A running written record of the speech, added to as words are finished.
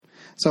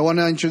So I want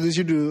to introduce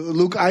you to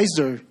Luke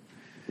Eisder.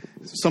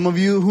 Some of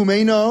you who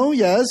may know,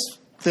 yes,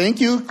 thank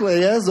you.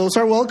 Yes, those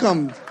are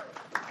welcome.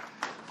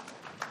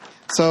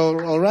 So,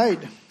 all right.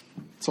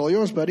 It's all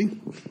yours, buddy.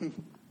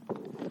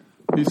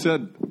 He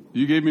said,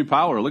 you gave me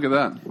power. Look at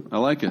that. I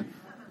like it.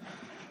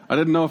 I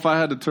didn't know if I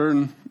had to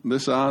turn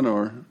this on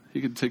or he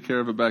could take care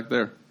of it back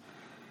there.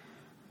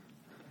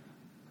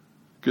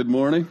 Good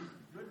morning.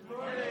 Good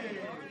morning.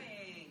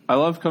 I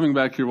love coming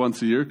back here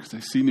once a year because I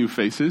see new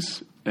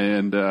faces,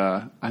 and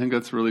I think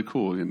that's really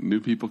cool.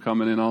 New people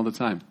coming in all the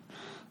time.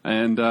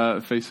 And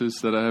faces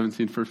that I haven't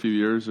seen for a few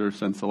years or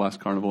since the last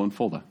carnival in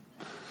Fulda.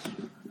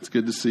 It's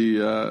good to see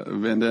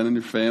Van Den and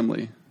your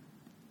family.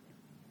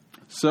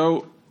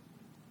 So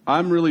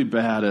I'm really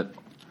bad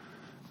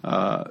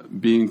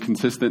at being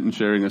consistent and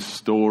sharing a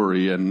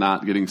story and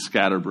not getting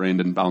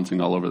scatterbrained and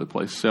bouncing all over the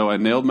place. So I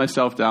nailed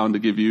myself down to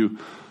give you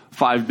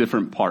 5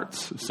 different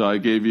parts. So I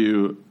gave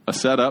you a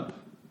setup,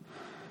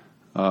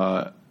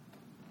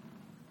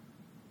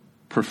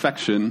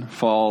 perfection,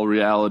 fall,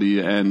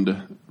 reality,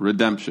 and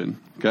redemption.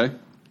 Okay?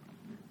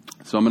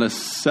 So I'm going to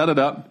set it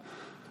up,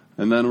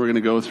 and then we're going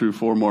to go through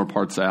 4 more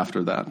parts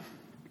after that.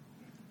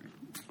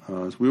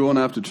 We won't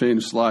have to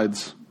change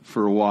slides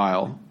for a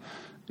while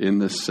in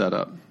this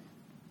setup.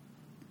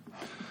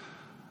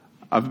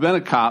 I've been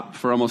a cop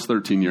for almost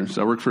 13 years.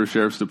 I work for a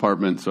sheriff's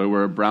department, so I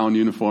wear a brown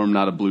uniform,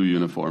 not a blue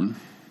uniform.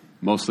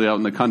 Mostly out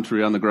in the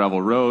country on the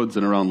gravel roads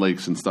and around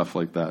lakes and stuff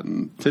like that.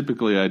 And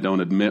typically I don't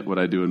admit what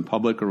I do in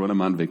public or when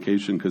I'm on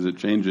vacation because it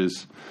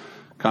changes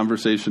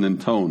conversation and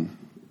tone.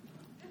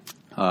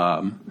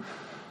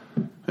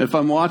 If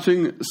I'm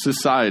watching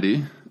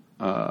society,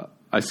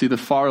 I see the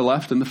far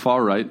left and the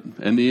far right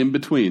and the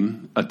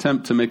in-between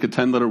attempt to make a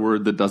 10-letter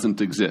word that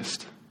doesn't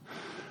exist.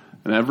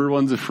 And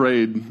everyone's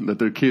afraid that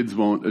their kids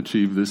won't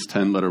achieve this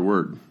 10-letter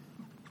word.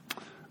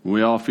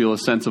 We all feel a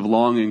sense of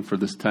longing for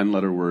this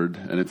 10-letter word,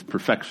 and it's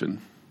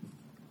perfection.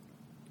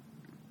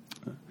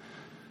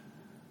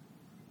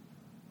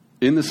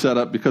 In the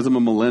setup, because I'm a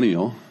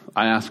millennial,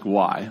 I ask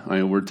why.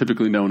 We're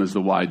typically known as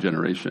the Y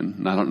generation.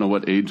 And I don't know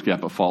what age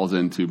gap it falls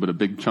into, but a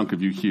big chunk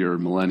of you here are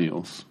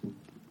millennials.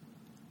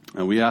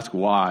 And we ask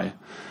why.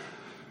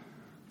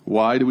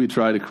 Why do we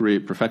try to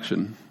create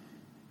perfection?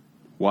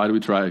 Why do we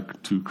try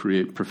to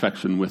create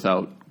perfection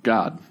without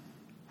God?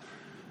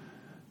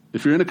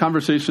 If you're in a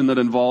conversation that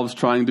involves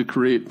trying to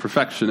create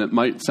perfection, it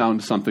might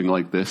sound something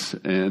like this,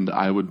 and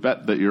I would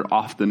bet that you're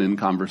often in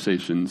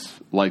conversations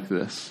like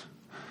this.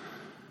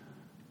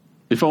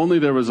 If only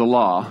there was a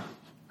law,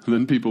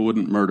 then people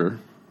wouldn't murder.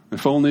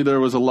 If only there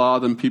was a law,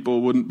 then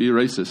people wouldn't be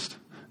racist.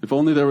 If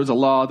only there was a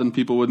law, then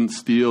people wouldn't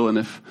steal. And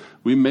if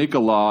we make a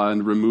law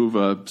and remove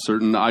a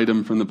certain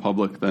item from the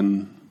public,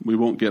 then we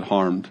won't get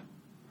harmed.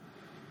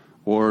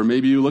 Or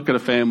maybe you look at a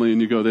family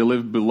and you go, they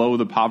live below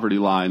the poverty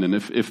line, and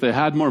if they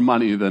had more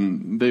money,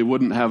 then they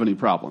wouldn't have any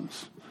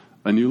problems.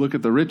 And you look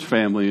at the rich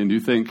family and you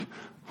think,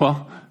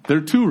 well,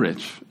 they're too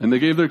rich, and they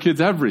gave their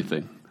kids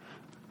everything.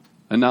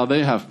 And now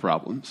they have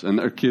problems, and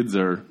their kids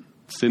are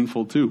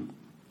sinful too.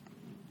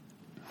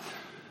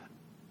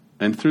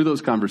 And through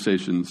those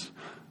conversations,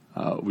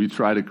 we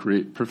try to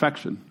create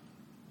perfection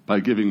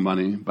by giving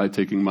money, by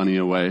taking money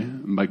away,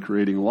 and by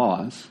creating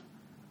laws.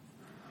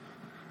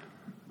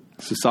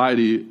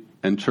 Society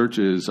and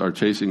churches are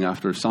chasing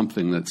after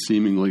something that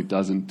seemingly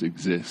doesn't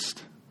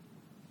exist.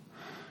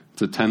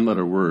 It's a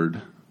 10-letter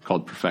word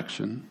called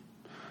perfection.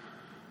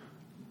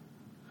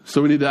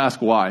 So we need to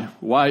ask why.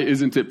 Why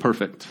isn't it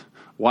perfect?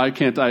 Why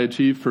can't I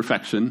achieve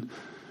perfection?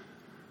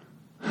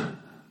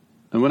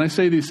 And when I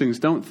say these things,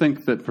 don't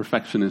think that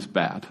perfection is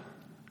bad.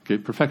 Okay,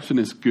 perfection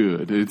is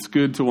good. It's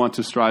good to want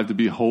to strive to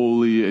be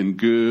holy and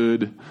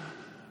good,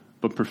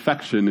 but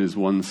perfection is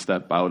one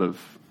step out of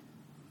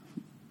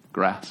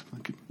grasp.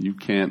 You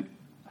can't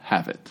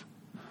have it.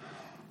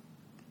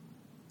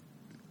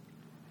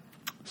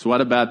 So why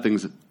do bad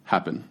things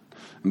happen?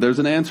 And there's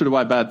an answer to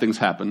why bad things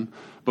happen.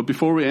 But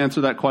before we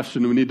answer that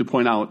question, we need to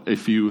point out a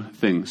few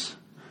things.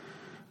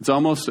 It's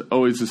almost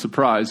always a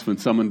surprise when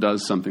someone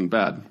does something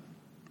bad.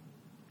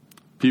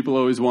 People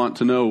always want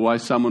to know why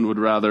someone would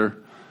rather...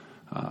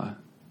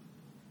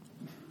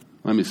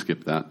 let me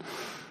skip that.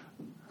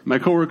 My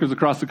coworkers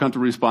across the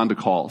country respond to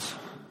calls.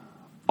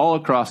 All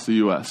across the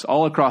U.S.,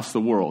 all across the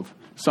world,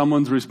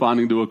 someone's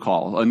responding to a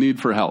call, a need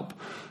for help.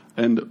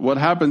 And what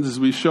happens is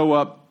we show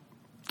up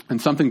and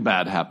something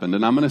bad happened.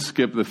 And I'm going to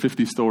skip the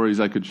 50 stories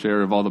I could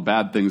share of all the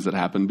bad things that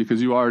happened because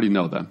you already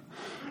know them.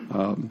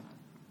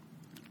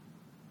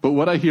 But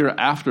what I hear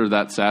after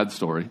that sad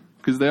story,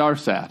 because they are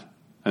sad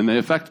and they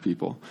affect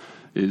people,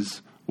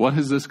 is what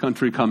has this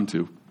country come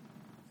to?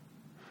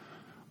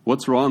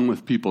 What's wrong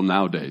with people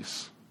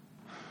nowadays?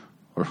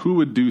 Or who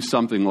would do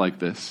something like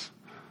this?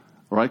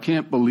 Or I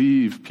can't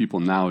believe people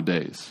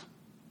nowadays.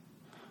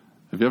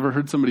 Have you ever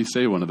heard somebody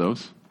say one of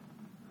those?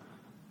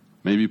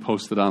 Maybe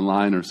posted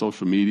online or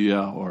social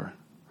media, or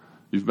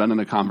you've been in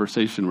a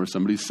conversation where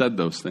somebody said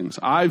those things.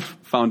 I've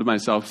found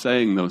myself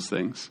saying those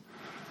things.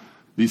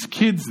 These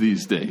kids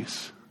these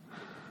days,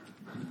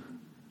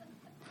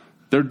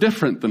 they're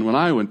different than when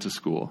I went to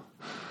school.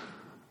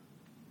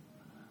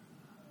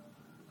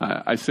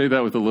 I say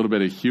that with a little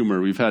bit of humor.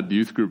 We've had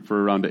youth group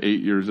for around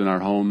 8 years in our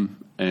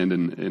home and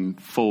in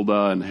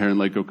Fulda and Heron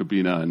Lake,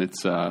 Okabena, and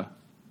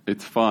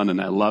it's fun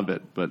and I love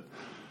it. But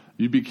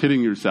you'd be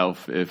kidding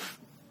yourself if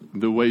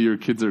the way your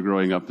kids are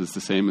growing up is the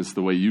same as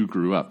the way you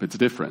grew up. It's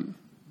different.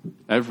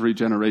 Every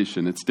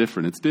generation, it's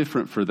different. It's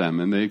different for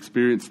them, and they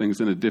experience things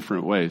in a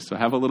different way. So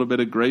have a little bit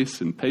of grace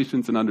and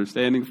patience and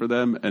understanding for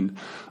them. And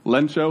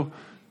Lencho,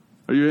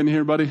 are you in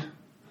here, buddy?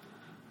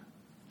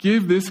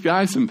 Give this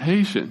guy some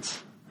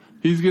patience.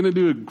 He's going to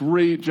do a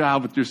great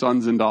job with your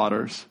sons and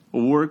daughters.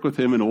 Work with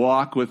him and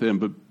walk with him,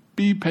 but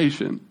be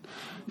patient.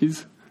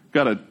 He's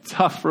got a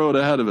tough road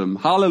ahead of him.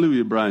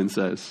 Hallelujah, Brian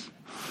says.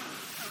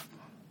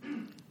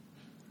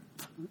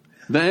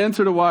 The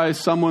answer to why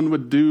someone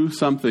would do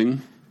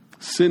something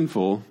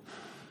sinful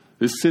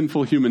is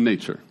sinful human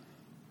nature.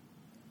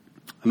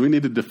 And we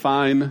need to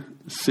define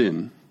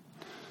sin.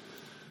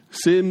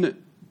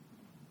 Sin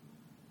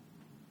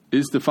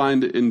is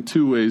defined in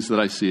two ways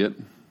that I see it.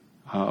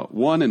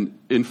 One,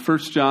 in 1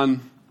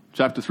 John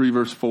chapter 3,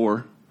 verse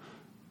 4,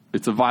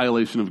 it's a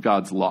violation of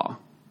God's law.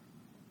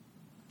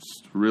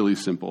 It's really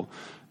simple.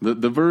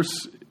 The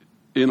verse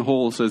in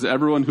whole says,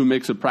 everyone who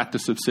makes a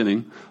practice of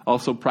sinning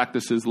also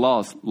practices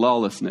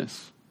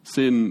lawlessness.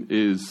 Sin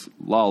is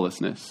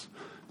lawlessness.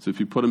 So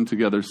if you put them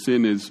together,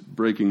 sin is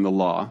breaking the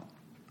law.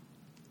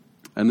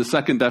 And the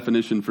second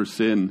definition for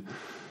sin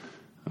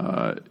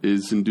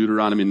is in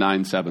Deuteronomy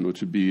 9:7,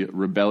 which would be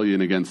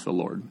rebellion against the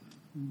Lord.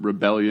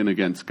 Rebellion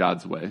against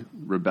God's way.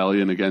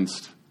 Rebellion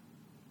against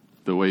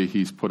the way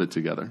he's put it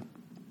together.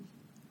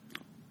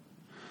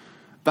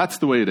 That's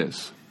the way it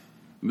is.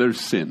 There's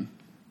sin.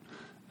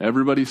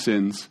 Everybody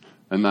sins,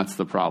 and that's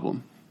the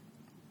problem.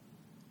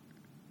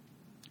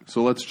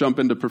 So let's jump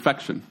into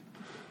perfection.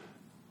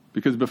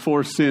 Because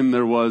before sin,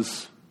 there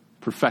was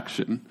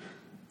perfection.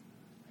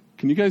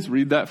 Can you guys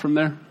read that from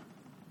there?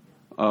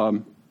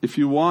 If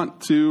you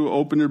want to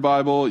open your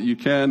Bible, you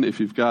can.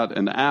 If you've got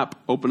an app,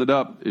 open it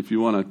up. If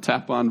you want to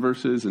tap on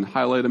verses and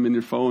highlight them in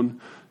your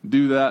phone,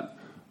 do that.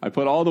 I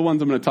put all the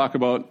ones I'm going to talk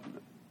about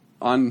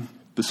on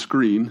the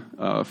screen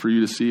for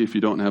you to see if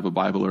you don't have a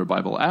Bible or a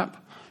Bible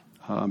app.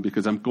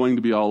 Because I'm going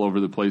to be all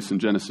over the place in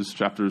Genesis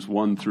chapters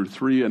 1 through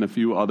 3 and a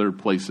few other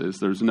places.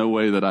 There's no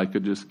way that I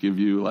could just give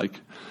you,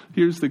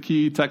 here's the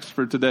key text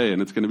for today,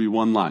 and it's going to be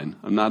one line.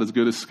 I'm not as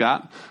good as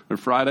Scott or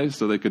Friday,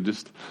 so they could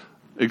just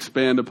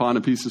expand upon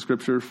a piece of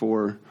Scripture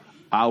for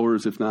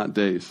hours, if not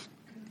days.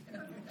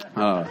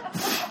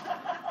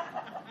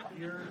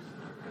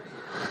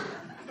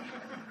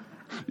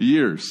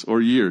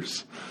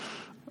 Years.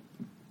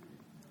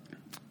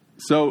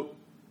 So,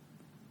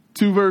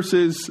 2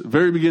 verses,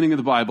 very beginning of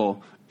the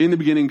Bible. In the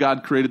beginning,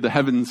 God created the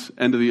heavens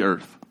and the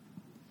earth.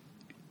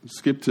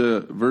 Skip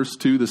to verse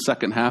 2, the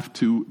second half,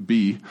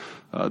 2b.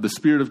 The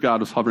Spirit of God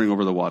was hovering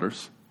over the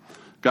waters.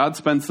 God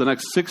spends the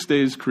next 6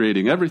 days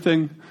creating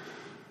everything.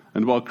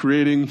 And while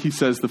creating, he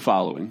says the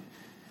following.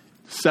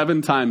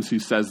 7 times he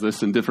says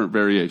this in different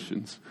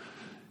variations.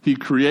 He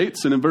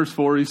creates, and in verse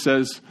 4 he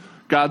says,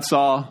 God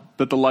saw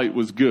that the light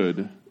was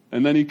good.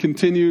 And then he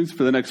continues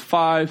for the next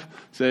 5,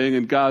 saying,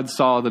 and God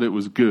saw that it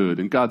was good,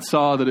 and God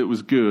saw that it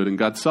was good, and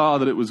God saw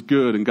that it was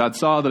good, and God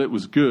saw that it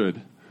was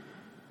good.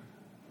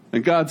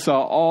 And God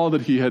saw all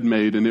that he had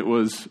made, and it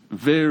was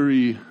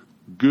very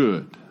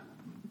good.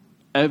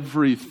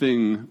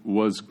 Everything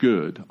was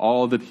good.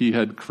 All that he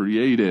had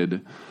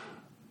created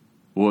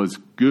was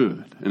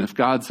good. And if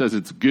God says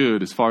it's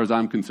good, as far as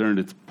I'm concerned,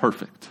 it's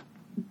perfect.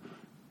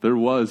 There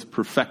was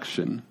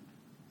perfection.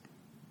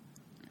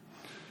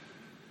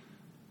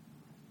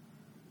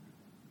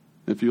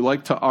 If you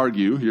like to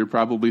argue, you're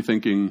probably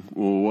thinking,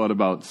 well, what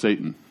about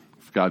Satan?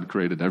 If God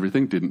created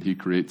everything, didn't he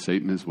create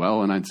Satan as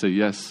well? And I'd say,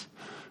 yes,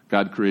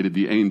 God created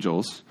the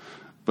angels.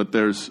 But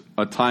there's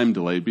a time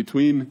delay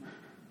between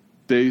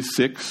day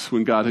 6,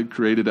 when God had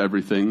created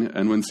everything,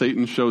 and when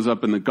Satan shows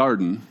up in the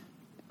garden,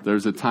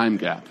 there's a time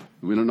gap.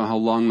 We don't know how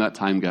long that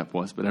time gap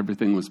was, but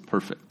everything was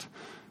perfect.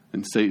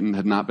 And Satan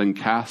had not been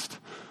cast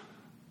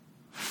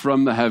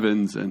from the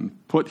heavens and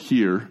put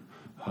here.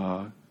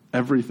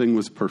 Everything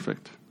was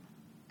perfect.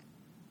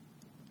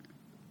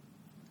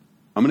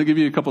 I'm going to give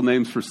you a couple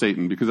names for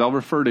Satan because I'll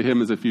refer to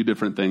him as a few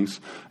different things.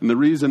 And the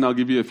reason I'll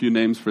give you a few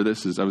names for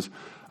this is I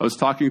was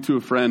talking to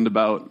a friend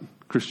about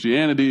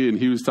Christianity, and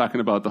he was talking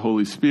about the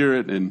Holy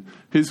Spirit and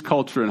his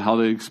culture and how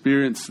they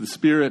experience the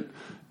Spirit.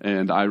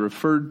 And I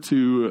referred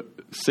to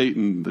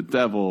Satan, the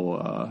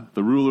devil,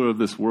 the ruler of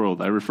this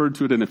world. I referred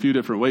to it in a few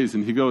different ways.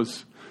 And he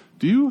goes,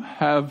 do you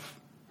have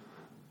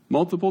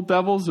multiple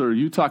devils, or are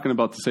you talking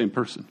about the same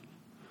person?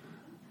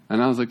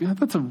 And I was like, yeah,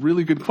 that's a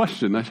really good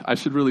question. I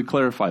should really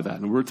clarify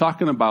that. And we're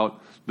talking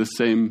about the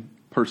same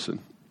person.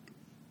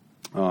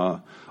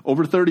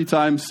 Over 30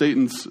 times,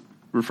 Satan's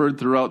referred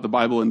throughout the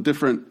Bible in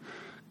different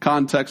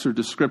contexts or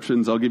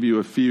descriptions. I'll give you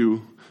a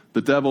few.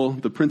 The devil,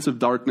 the prince of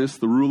darkness,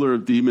 the ruler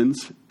of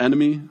demons,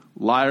 enemy,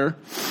 liar,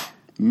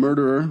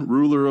 murderer,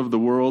 ruler of the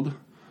world,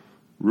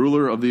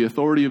 ruler of the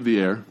authority of the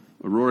air,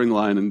 a roaring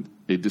lion, and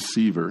a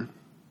deceiver.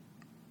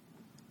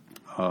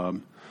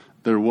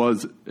 There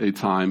was a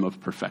time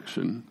of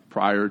perfection.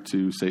 prior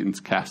to Satan's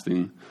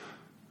casting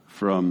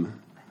from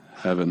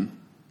heaven.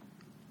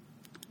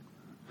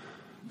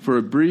 For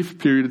a brief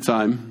period of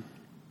time,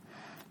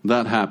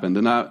 that happened.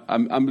 And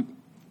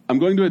I'm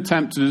going to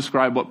attempt to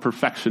describe what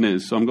perfection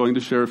is. So I'm going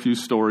to share a few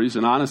stories.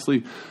 And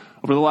honestly,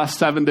 over the last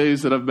 7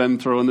 days that I've been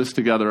throwing this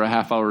together, a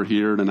half hour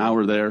here and an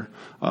hour there,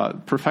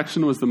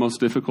 perfection was the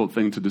most difficult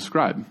thing to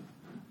describe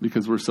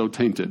because we're so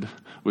tainted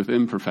with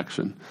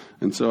imperfection.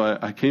 And so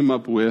I came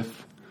up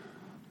with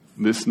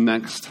this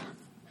next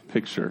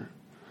picture.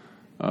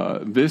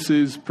 This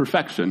is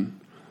perfection.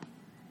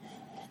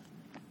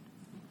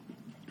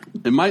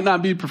 It might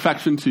not be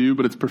perfection to you,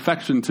 but it's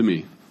perfection to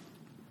me.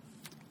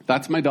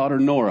 That's my daughter,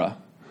 Nora.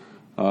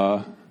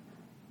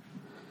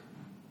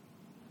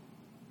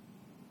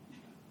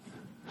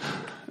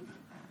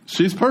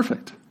 She's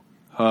perfect.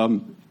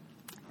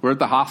 We're at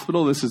the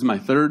hospital. This is my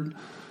third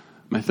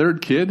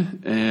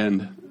kid,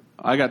 and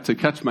I got to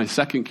catch my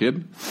second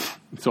kid.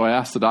 So I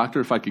asked the doctor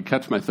if I could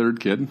catch my third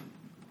kid,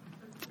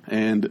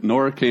 and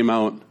Nora came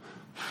out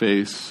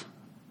face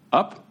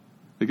up.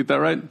 Did I get that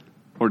right?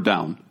 Or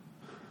down?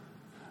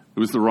 It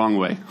was the wrong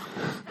way.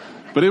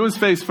 But it was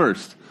face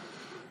first.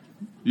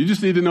 You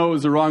just need to know it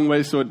was the wrong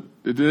way so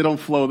they don't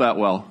flow that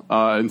well.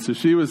 And so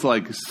she was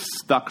like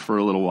stuck for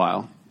a little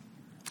while.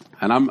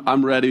 And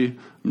I'm ready.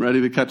 I'm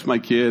ready to catch my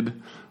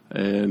kid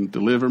and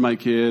deliver my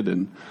kid.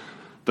 And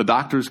the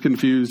doctor's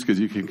confused because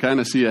you can kind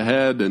of see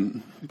ahead,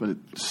 but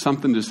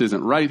something just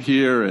isn't right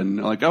here.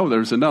 And like, oh,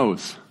 there's a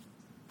nose.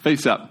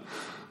 Face up.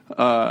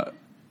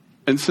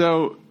 And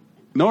so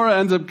Nora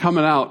ends up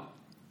coming out,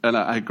 and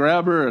I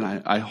grab her, and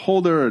I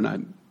hold her, and I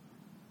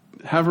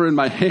have her in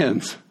my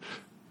hands.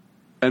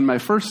 And my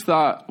first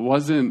thought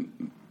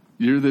wasn't,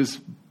 you're this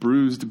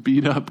bruised,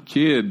 beat-up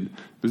kid. It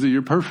was that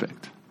you're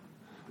perfect.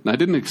 And I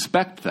didn't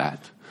expect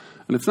that.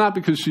 And it's not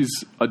because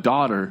she's a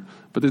daughter,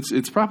 but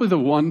it's probably the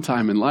one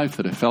time in life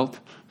that I felt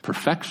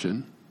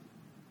perfection.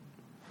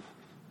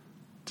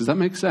 Does that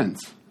make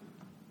sense?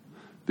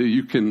 That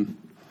you can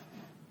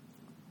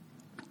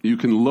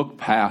look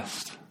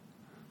past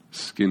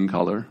skin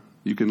color.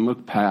 You can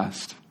look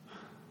past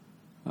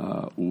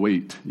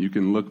weight. You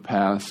can look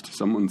past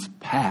someone's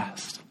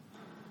past,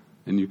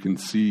 and you can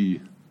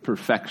see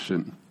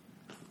perfection.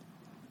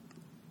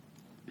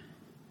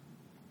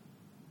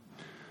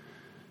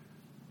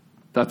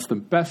 That's the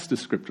best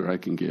descriptor I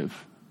can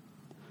give.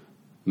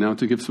 Now,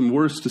 to give some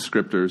worse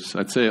descriptors,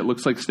 I'd say it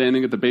looks like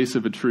standing at the base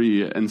of a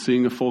tree and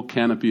seeing a full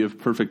canopy of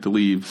perfect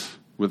leaves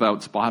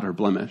without spot or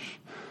blemish.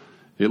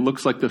 It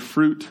looks like the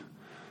fruit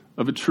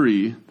of a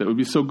tree that would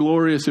be so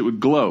glorious it would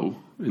glow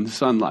in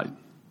sunlight.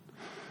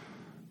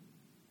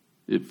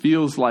 It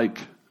feels like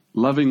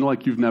loving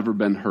like you've never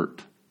been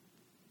hurt.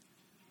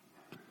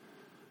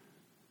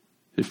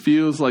 It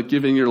feels like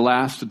giving your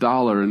last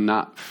dollar and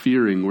not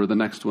fearing where the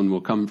next one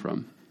will come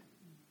from.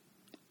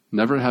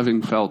 Never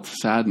having felt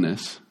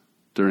sadness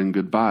during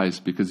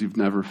goodbyes because you've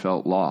never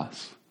felt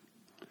loss.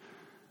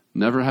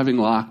 Never having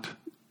locked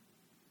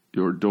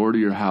your door to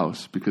your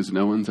house because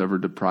no one's ever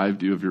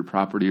deprived you of your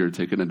property or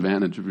taken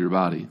advantage of your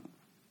body.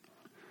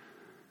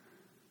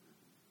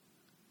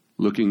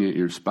 Looking at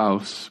your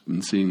spouse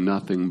and seeing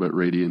nothing but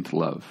radiant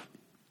love.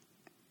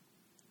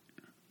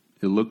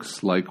 It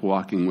looks like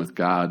walking with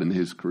God in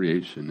His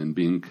creation and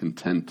being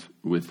content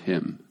with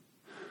Him.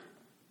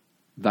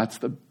 That's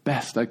the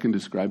best I can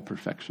describe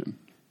perfection.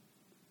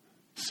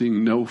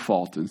 Seeing no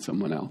fault in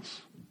someone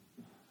else.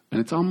 And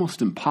it's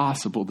almost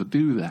impossible to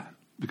do that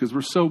because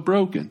we're so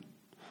broken.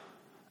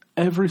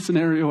 Every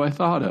scenario I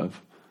thought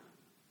of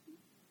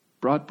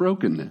brought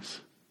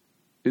brokenness.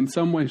 In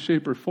some way,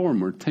 shape, or form,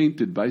 we're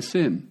tainted by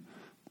sin,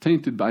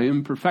 tainted by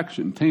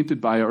imperfection,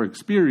 tainted by our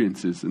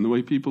experiences and the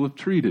way people have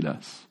treated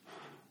us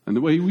and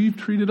the way we've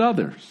treated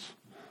others.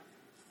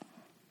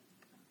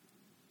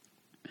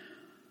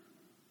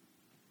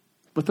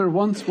 But there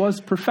once was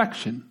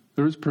perfection.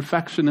 There was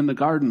perfection in the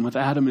garden with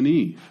Adam and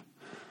Eve.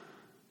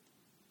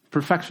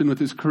 Perfection with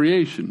His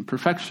creation.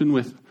 Perfection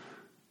with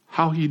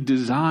how He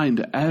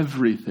designed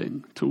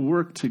everything to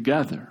work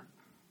together.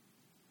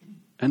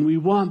 And we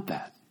want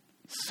that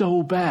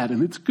so bad,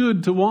 and it's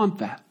good to want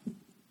that.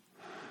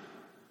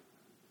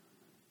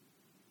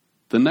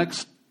 The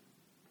next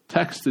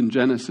text in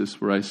Genesis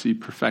where I see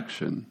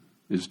perfection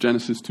is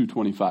Genesis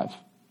 2:25.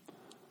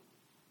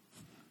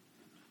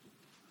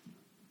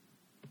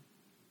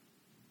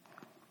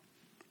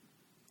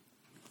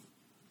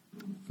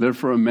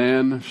 Therefore a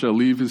man shall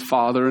leave his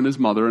father and his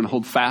mother and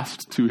hold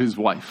fast to his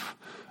wife,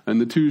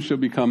 and the two shall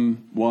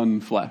become one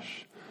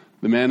flesh.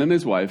 The man and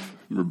his wife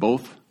were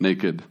both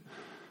naked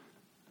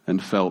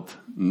and felt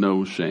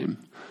no shame.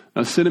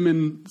 Now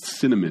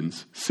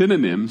synonyms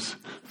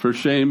for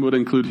shame would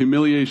include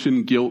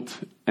humiliation, guilt,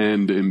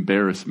 and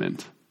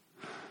embarrassment.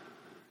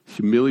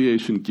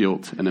 Humiliation,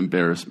 guilt, and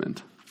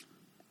embarrassment.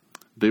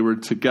 They were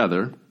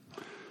together,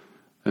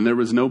 and there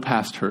was no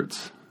past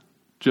hurts.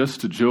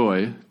 Just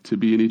joy to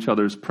be in each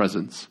other's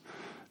presence.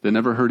 They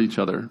never hurt each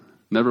other,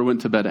 never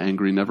went to bed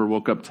angry, never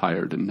woke up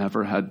tired, and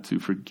never had to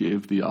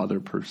forgive the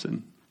other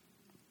person.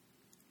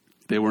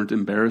 They weren't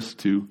embarrassed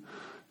to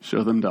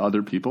show them to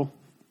other people.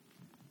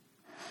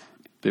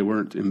 They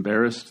weren't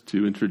embarrassed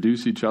to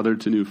introduce each other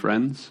to new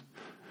friends.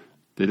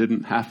 They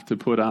didn't have to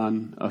put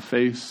on a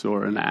face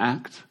or an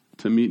act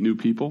to meet new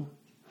people.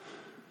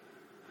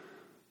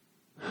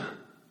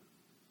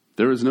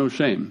 There is no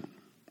shame.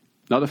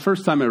 Now, the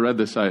first time I read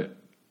this, I've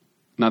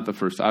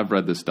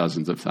read this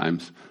dozens of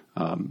times,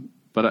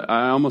 but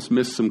I almost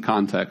missed some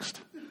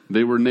context.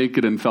 They were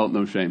naked and felt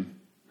no shame.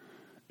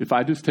 If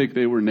I just take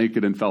they were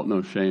naked and felt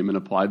no shame and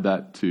applied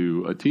that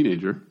to a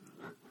teenager,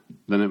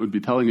 then it would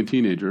be telling a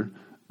teenager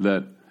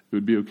that it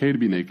would be okay to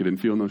be naked and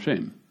feel no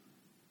shame.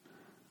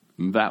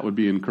 That would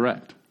be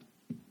incorrect.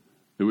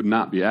 It would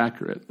not be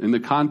accurate. In the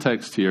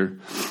context here,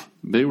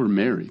 they were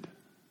married.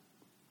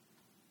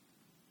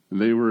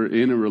 They were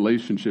in a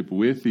relationship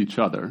with each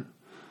other,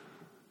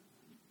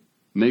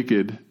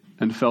 naked,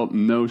 and felt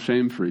no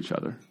shame for each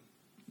other.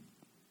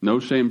 No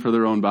shame for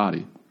their own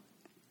body.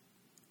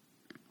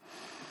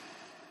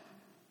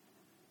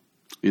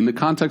 In the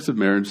context of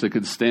marriage, they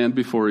could stand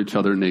before each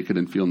other naked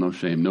and feel no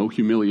shame. No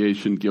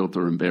humiliation, guilt,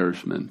 or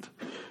embarrassment.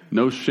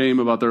 No shame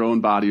about their own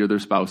body or their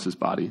spouse's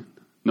body.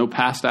 No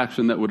past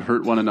action that would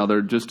hurt one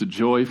another, just a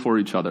joy for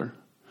each other.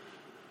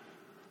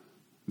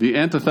 The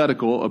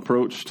antithetical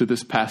approach to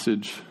this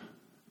passage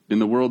in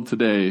the world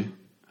today,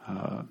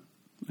 an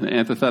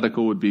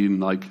antithetical would be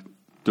like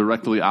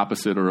directly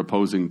opposite or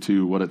opposing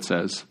to what it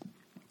says.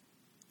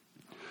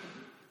 It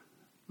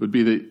would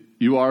be that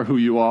you are who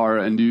you are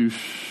and you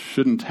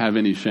shouldn't have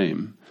any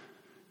shame.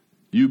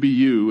 You be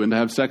you and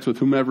have sex with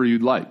whomever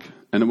you'd like,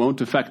 and it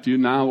won't affect you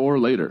now or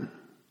later.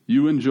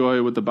 You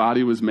enjoy what the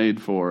body was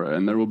made for,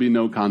 and there will be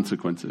no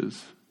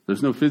consequences.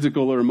 There's no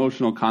physical or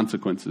emotional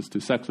consequences to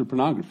sex or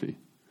pornography.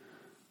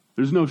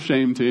 There's no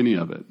shame to any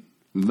of it.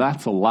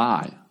 That's a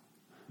lie.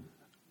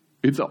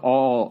 It's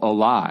all a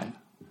lie.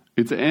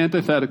 It's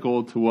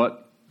antithetical to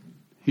what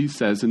he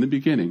says in the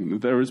beginning,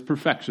 that there is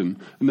perfection.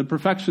 And the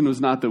perfection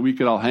was not that we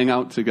could all hang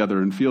out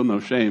together and feel no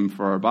shame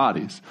for our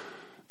bodies.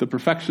 The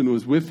perfection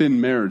was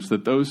within marriage,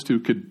 that those two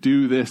could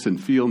do this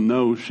and feel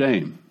no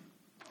shame.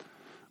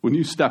 When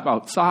you step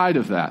outside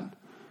of that,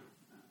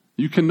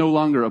 you can no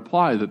longer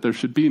apply that there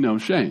should be no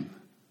shame.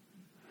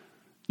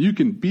 You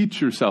can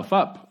beat yourself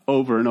up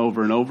over and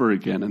over and over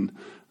again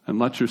and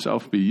let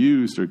yourself be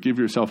used or give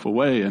yourself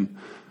away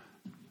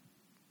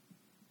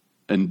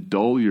and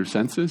dull your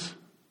senses.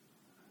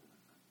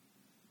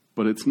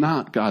 But it's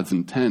not God's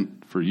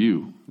intent for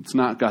you. It's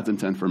not God's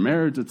intent for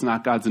marriage. It's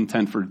not God's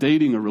intent for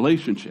dating or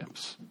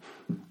relationships.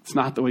 It's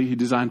not the way he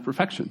designed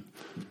perfection.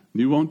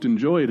 You won't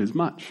enjoy it as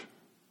much.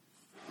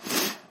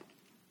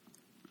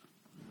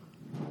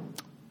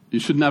 You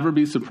should never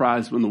be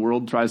surprised when the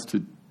world tries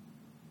to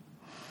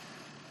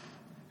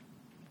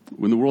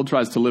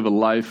live a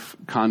life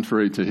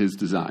contrary to his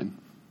design.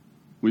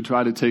 We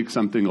try to take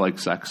something like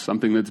sex,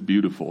 something that's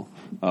beautiful.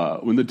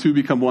 When the two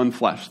become one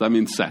flesh, that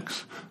means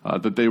sex,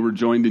 that they were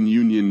joined in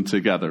union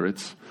together.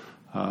 It's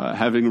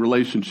having a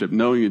relationship,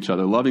 knowing each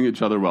other, loving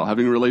each other well,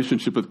 having a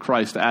relationship with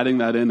Christ, adding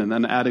that in, and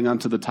then adding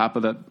onto the top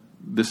of that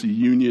this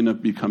union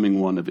of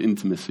becoming one, of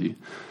intimacy.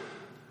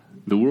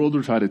 The world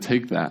will try to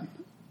take that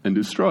and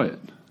destroy it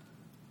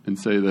and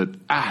say that,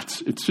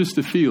 it's just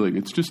a feeling,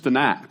 it's just an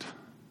act.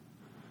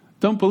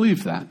 Don't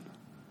believe that.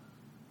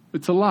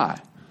 It's a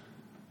lie.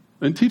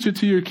 And teach it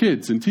to your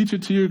kids and teach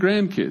it to your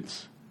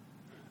grandkids.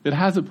 It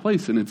has a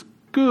place and it's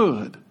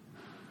good.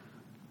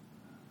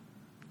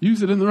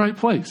 Use it in the right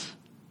place.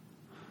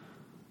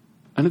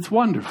 And it's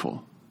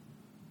wonderful.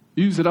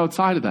 Use it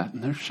outside of that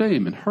and there's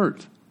shame and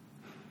hurt.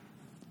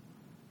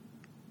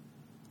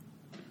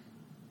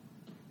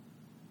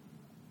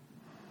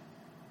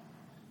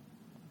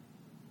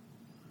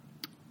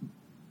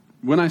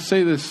 When I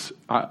say this,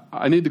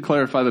 I need to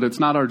clarify that it's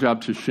not our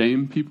job to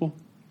shame people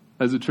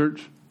as a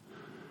church.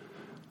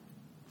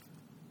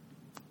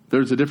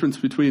 There's a difference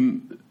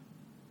between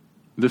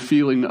the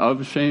feeling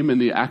of shame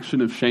and the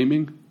action of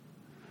shaming.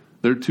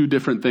 They're two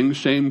different things.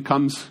 Shame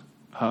comes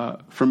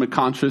from a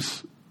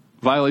conscious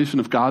violation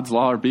of God's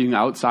law or being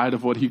outside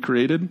of what he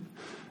created.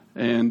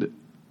 And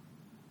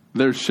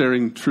there's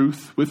sharing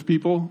truth with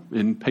people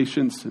in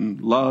patience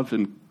and love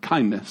and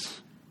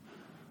kindness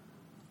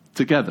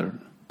together.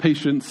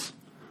 Patience,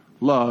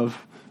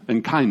 love,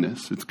 and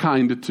kindness. It's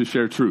kind to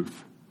share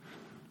truth.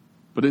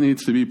 But it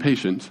needs to be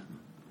patient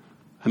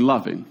and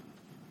loving.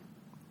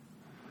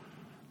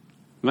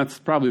 And that's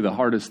probably the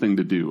hardest thing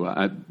to do.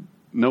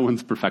 No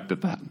one's perfect at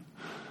that.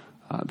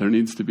 There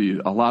needs to be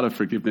a lot of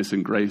forgiveness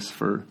and grace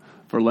for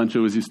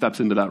Lencho as he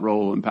steps into that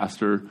role, and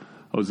Pastor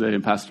Jose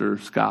and Pastor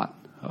Scott.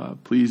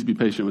 Please be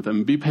patient with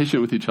them. Be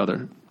patient with each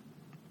other.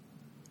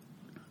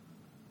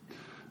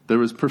 There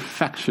was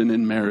perfection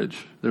in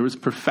marriage. There was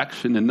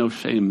perfection and no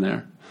shame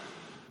there.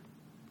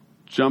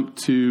 Jump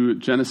to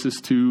Genesis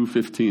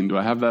 2:15. Do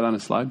I have that on a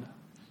slide?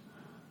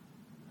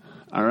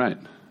 All right.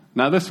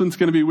 Now this one's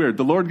going to be weird.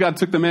 The Lord God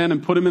took the man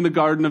and put him in the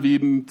Garden of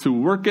Eden to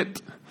work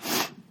it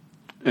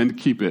and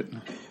keep it.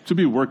 It should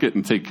be work it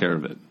and take care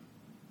of it.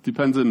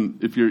 Depends on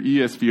if you're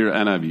ESV or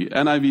NIV.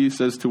 NIV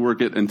says to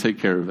work it and take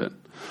care of it.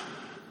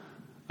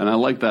 And I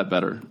like that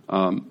better.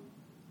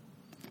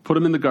 put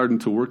him in the garden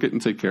to work it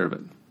and take care of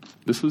it.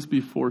 This was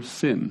before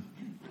sin.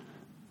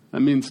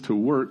 That means to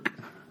work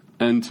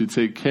and to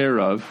take care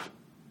of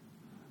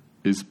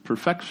is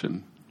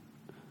perfection.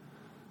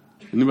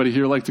 Anybody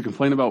here like to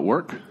complain about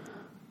work?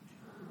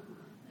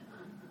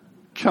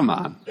 Come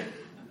on.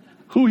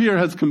 Who here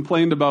has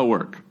complained about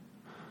work?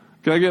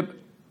 Can I get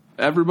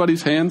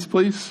everybody's hands,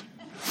 please?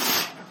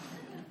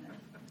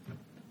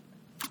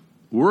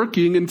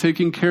 Working and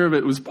taking care of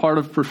it was part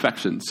of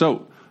perfection.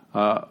 So,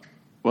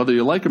 whether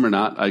you like them or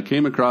not, I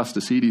came across the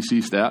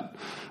CDC stat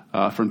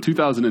from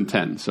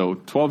 2010, so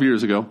 12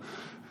 years ago.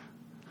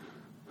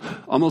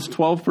 Almost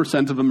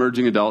 12% of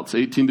emerging adults,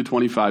 18 to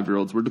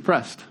 25-year-olds, were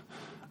depressed,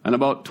 and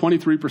about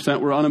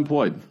 23% were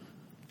unemployed.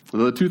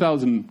 The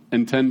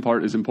 2010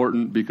 part is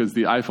important because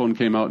the iPhone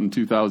came out in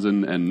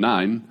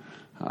 2009.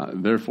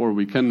 Therefore,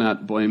 we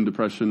cannot blame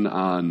depression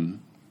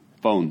on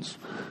phones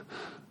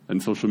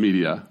and social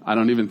media. I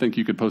don't even think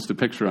you could post a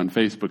picture on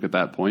Facebook at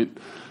that point.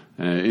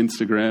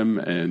 Instagram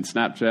and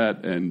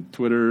Snapchat and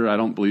Twitter, I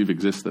don't believe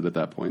existed at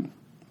that point.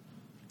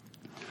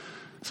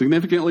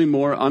 Significantly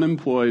more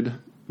unemployed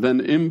than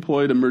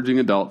employed emerging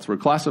adults were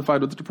classified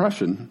with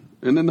depression.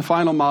 And in the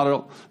final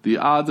model, the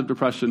odds of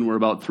depression were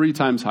about 3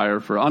 times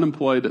higher for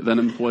unemployed than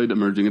employed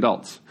emerging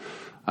adults.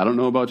 I don't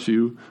know about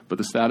you, but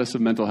the status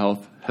of mental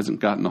health hasn't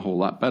gotten a whole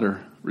lot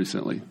better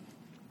recently.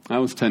 That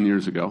was 10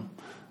 years ago.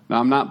 Now,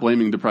 I'm not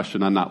blaming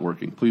depression on not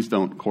working. Please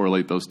don't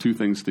correlate those two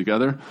things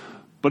together.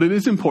 But it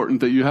is important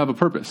that you have a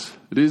purpose.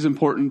 It is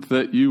important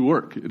that you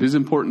work. It is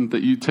important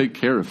that you take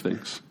care of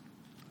things.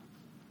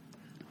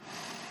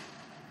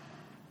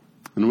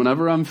 And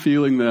whenever I'm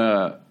feeling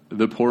the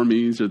poor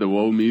me's or the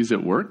woe me's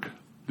at work,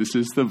 this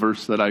is the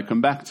verse that I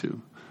come back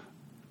to.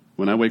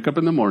 When I wake up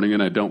in the morning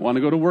and I don't want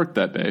to go to work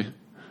that day,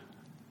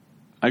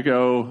 I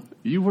go,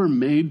 you were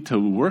made to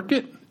work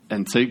it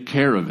and take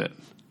care of it.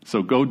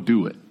 So go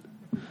do it.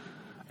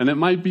 And it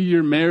might be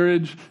your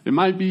marriage, it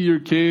might be your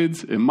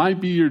kids, it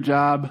might be your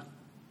job.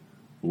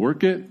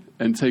 Work it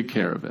and take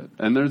care of it.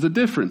 And there's a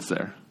difference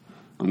there.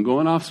 I'm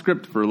going off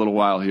script for a little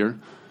while here.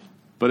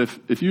 But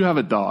if you have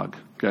a dog,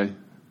 okay,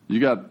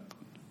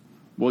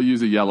 we'll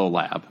use a yellow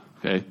lab,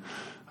 okay?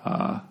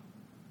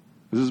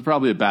 This is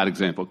probably a bad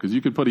example because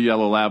you could put a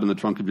yellow lab in the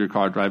trunk of your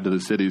car, drive to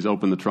the cities,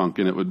 open the trunk,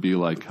 and it would be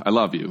like, I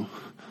love you.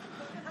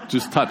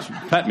 Just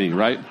pet me,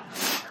 right?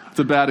 It's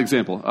a bad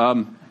example.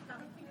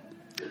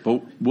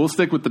 But we'll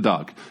stick with the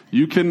dog.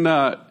 You can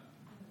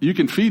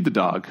feed the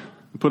dog,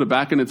 put it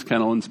back in its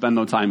kennel, and spend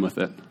no time with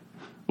it.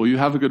 Well, you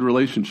have a good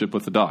relationship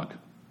with the dog.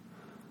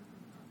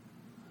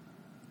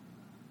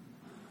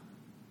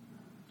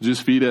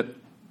 Just feed it,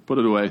 put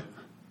it away,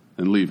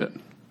 and leave it.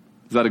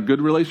 Is that a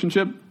good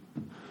relationship?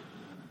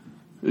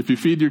 If you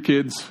feed your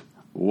kids,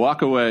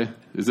 walk away,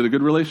 is it a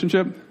good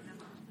relationship?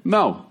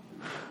 No.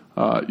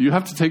 You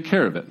have to take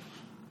care of it.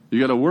 You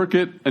got to work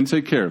it and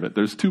take care of it.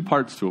 There's 2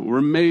 parts to it.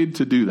 We're made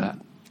to do that.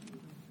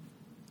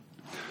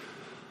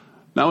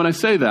 Now, when I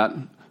say that,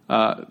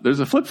 there's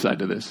a flip side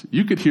to this.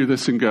 You could hear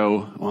this and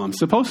go, well, I'm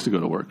supposed to go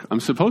to work. I'm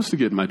supposed to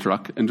get in my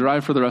truck and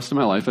drive for the rest of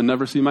my life and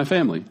never see my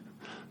family.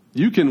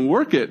 You can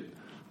work it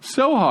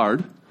so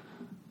hard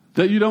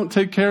that you don't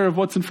take care of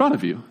what's in front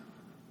of you.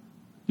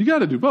 You got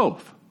to do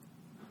both.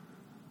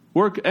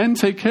 Work and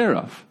take care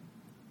of.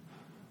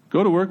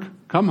 Go to work,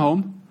 come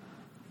home,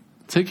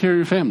 take care of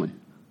your family.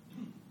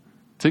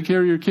 Take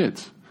care of your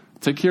kids.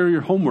 Take care of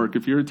your homework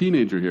if you're a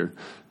teenager here.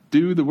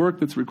 Do the work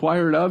that's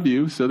required of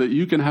you so that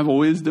you can have a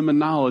wisdom and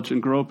knowledge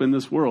and grow up in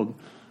this world.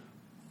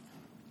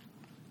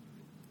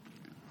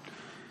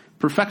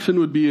 Perfection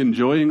would be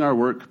enjoying our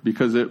work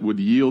because it would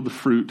yield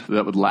fruit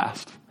that would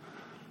last.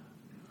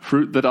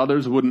 Fruit that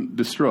others wouldn't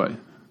destroy.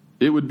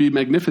 It would be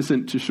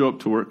magnificent to show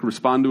up to work,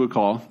 respond to a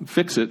call,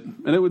 fix it,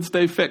 and it would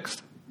stay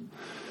fixed.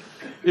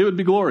 It would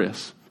be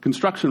glorious.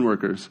 Construction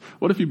workers.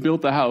 What if you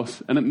built a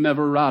house and it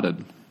never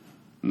rotted?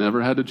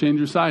 Never had to change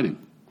your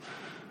siding?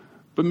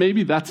 But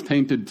maybe that's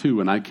tainted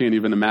too, and I can't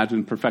even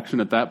imagine perfection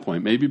at that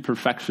point. Maybe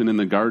perfection in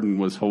the garden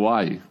was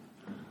Hawaii,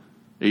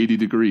 80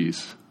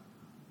 degrees.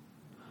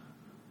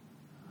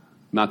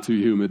 Not too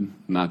humid,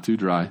 not too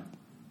dry.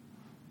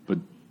 But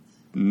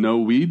no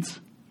weeds?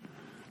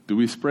 Do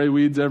we spray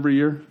weeds every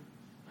year?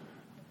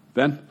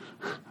 Then?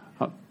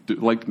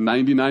 Like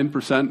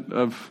 99%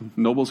 of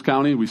Nobles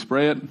County, we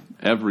spray it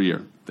every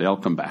year. They all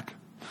come back,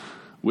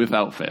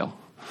 without fail.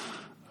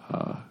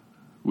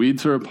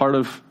 Weeds are a part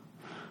of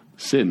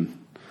sin.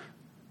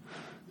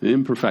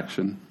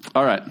 Imperfection.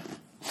 All right.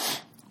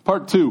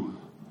 Part 2.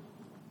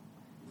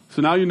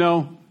 So now you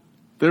know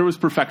there was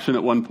perfection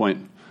at one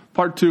point.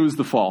 Part 2 is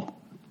the fall.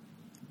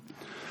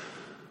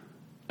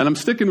 And I'm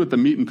sticking with the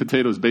meat and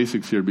potatoes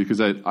basics here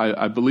because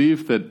I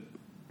believe that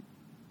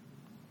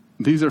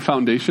these are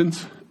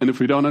foundations. And if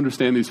we don't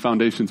understand these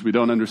foundations, we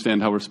don't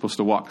understand how we're supposed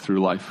to walk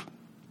through life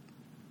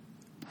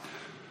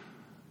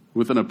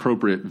with an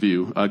appropriate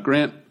view.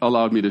 Grant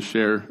allowed me to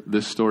share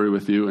this story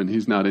with you, and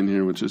he's not in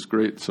here, which is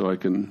great, so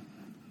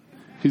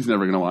he's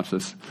never going to watch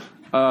this.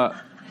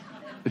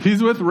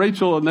 He's with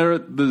Rachel, and they're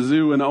at the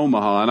zoo in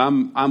Omaha,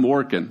 and I'm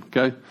working,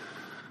 okay?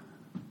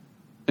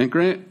 And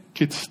Grant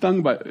gets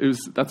stung by,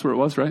 that's where it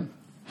was, right?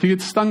 He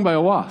gets stung by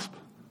a wasp.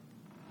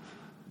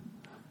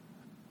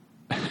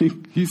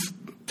 He's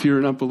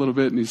tearing up a little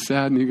bit, and he's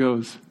sad, and he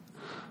goes,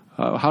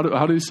 how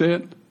do you say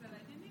it?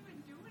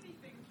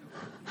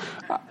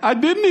 I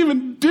didn't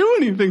even do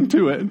anything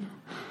to it.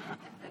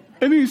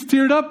 And he's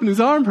teared up, and his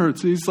arm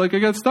hurts. And he's like, I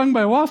got stung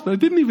by a wasp, but I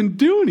didn't even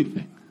do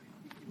anything.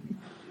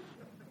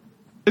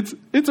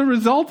 It's a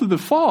result of the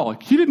fall.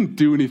 Like, he didn't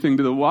do anything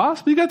to the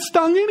wasp. He got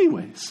stung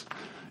anyways.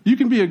 You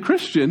can be a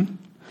Christian.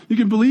 You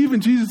can believe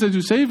in Jesus as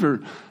your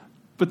Savior.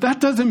 But that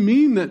doesn't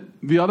mean that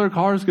the other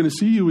car is going to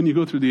see you when you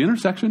go through the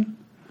intersection.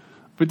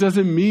 It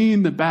doesn't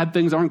mean that bad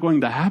things aren't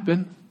going to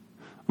happen.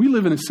 We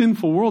live in a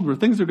sinful world where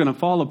things are going to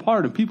fall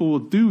apart and people will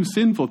do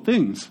sinful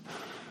things.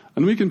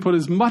 And we can put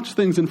as much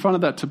things in front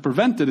of that to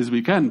prevent it as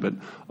we can. But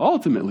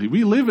ultimately,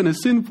 we live in a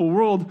sinful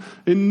world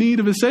in need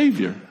of a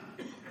Savior.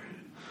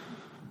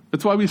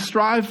 It's why we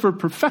strive for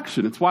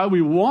perfection. It's why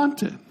we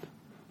want it.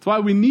 It's why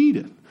we need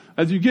it.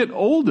 As you get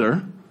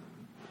older,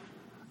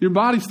 your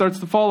body starts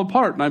to fall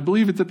apart. And I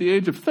believe it's at the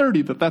age of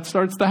 30 that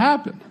starts to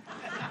happen.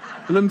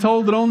 And I'm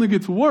told it only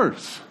gets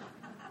worse.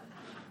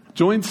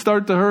 Joints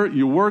start to hurt.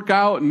 You work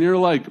out and you're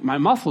like, my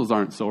muscles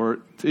aren't sore.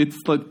 It's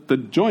like the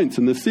joints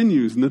and the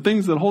sinews and the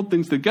things that hold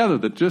things together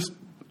that just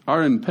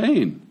are in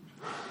pain.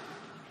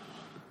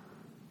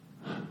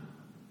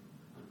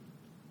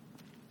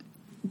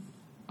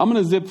 I'm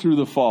going to zip through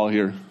the fall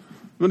here.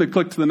 I'm going to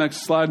click to the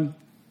next slide.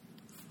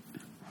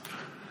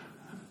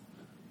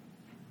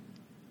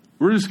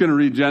 We're just going to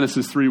read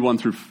Genesis 3, 1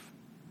 through,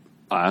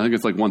 I think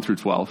it's like 1 through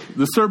 12.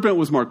 The serpent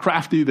was more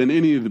crafty than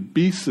any of the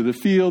beasts of the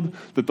field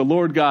that the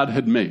Lord God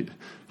had made.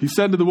 He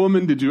said to the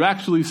woman, did you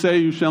actually say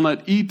you shall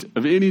not eat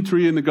of any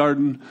tree in the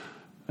garden?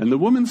 And the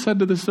woman said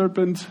to the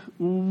serpent,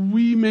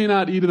 we may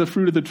not eat of the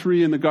fruit of the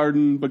tree in the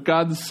garden, but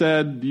God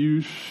said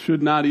you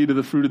should not eat of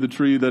the fruit of the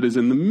tree that is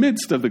in the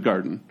midst of the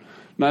garden.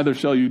 Neither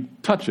shall you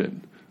touch it,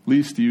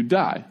 lest you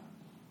die.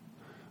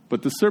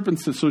 But the serpent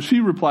said, so she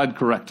replied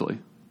correctly.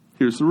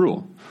 Here's the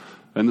rule.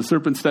 And the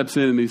serpent steps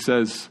in and he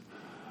says,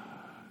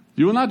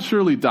 you will not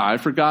surely die,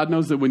 for God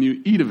knows that when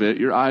you eat of it,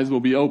 your eyes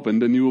will be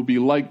opened, and you will be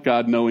like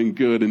God, knowing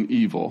good and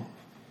evil.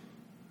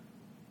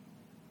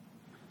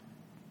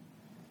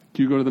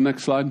 Can you go to the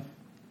next slide?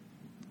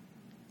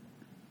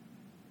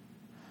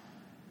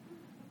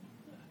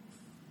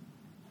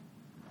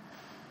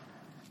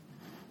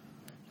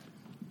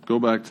 Go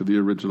back to the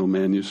original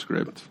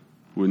manuscript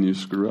when you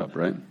screw up,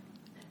 right?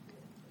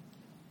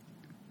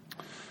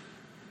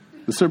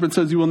 The serpent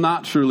says, you will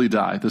not surely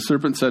die. The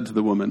serpent said to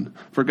the woman,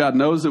 for God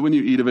knows that when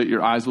you eat of it,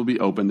 your eyes will be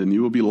opened, and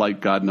you will be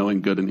like God,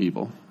 knowing good and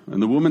evil.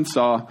 And the woman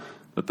saw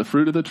that the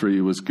fruit of the tree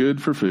was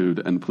good for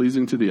food and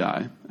pleasing to the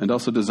eye, and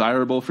also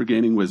desirable for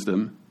gaining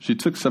wisdom. She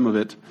took some of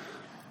it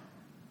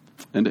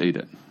and ate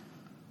it.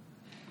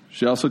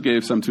 She also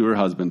gave some to her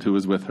husband who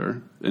was with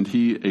her, and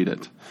he ate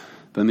it.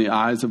 Then the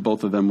eyes of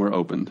both of them were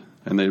opened,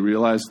 and they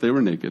realized they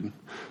were naked.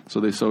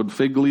 So they sewed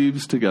fig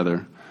leaves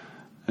together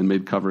and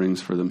made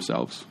coverings for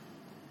themselves.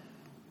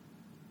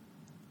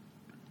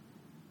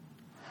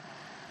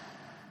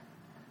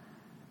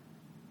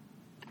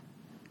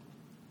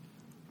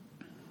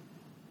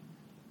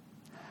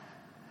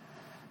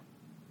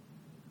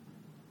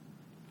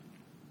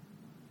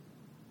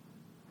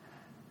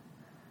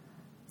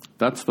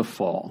 That's the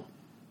fall.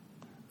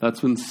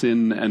 That's when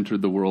sin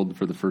entered the world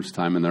for the first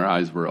time and their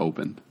eyes were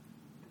opened.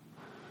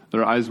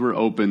 Their eyes were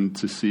opened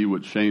to see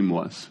what shame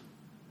was.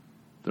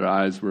 Their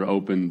eyes were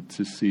opened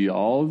to see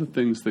all the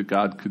things that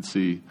God could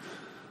see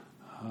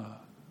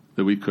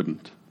that we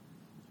couldn't.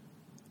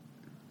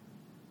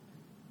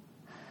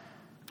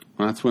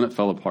 And that's when it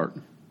fell apart.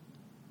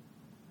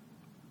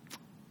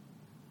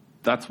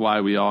 That's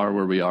why we are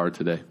where we are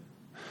today.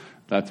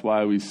 That's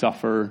why we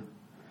suffer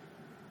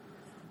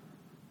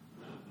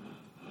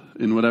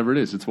in whatever it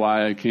is. It's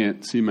why I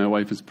can't see my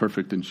wife as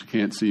perfect and she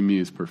can't see me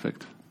as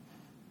perfect.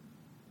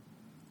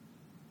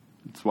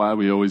 It's why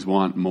we always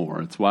want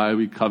more. It's why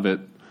we covet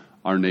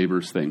our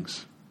neighbor's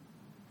things.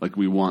 Like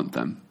we want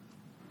them.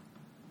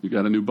 You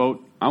got a new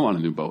boat? I want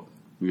a new boat.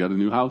 You got a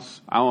new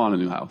house? I want a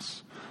new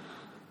house.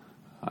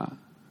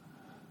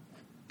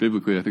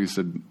 Biblically, I think it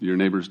said your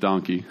neighbor's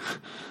donkey.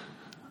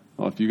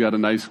 Well, if you got a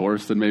nice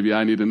horse, then maybe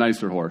I need a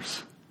nicer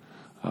horse.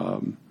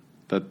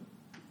 That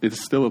it's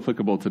still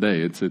applicable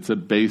today. It's a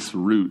base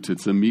root.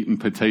 It's the meat and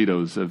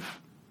potatoes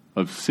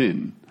of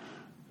sin.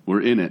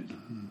 We're in it.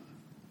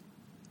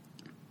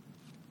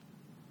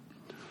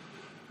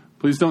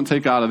 Please don't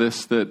take out of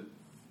this that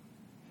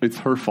it's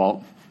her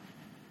fault.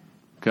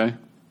 Okay?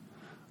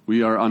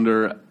 We are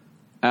under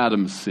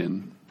Adam's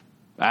sin.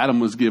 Adam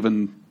was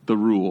given the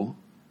rule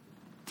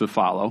to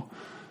follow,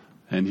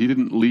 and he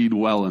didn't lead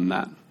well in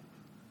that.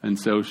 And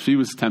so she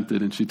was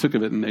tempted, and she took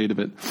of it and ate of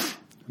it.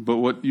 But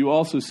what you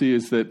also see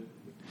is that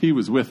he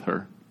was with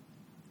her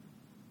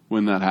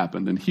when that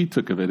happened, and he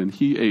took of it, and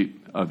he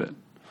ate of it.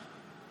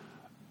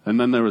 And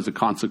then there was a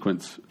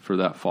consequence for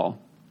that fall.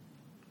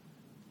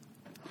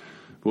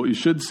 But what you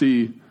should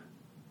see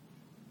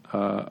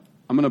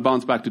on I'm going to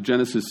bounce back to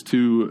Genesis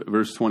 2,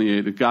 verse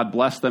 28. God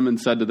blessed them and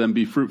said to them,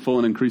 "Be fruitful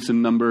and increase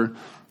in number.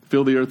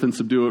 Fill the earth and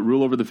subdue it.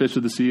 Rule over the fish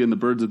of the sea and the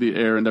birds of the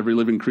air and every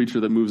living creature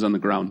that moves on the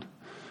ground."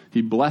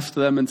 He blessed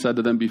them and said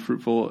to them, "Be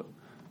fruitful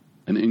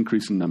and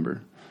increase in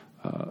number."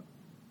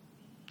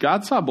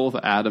 God saw both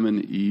Adam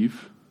and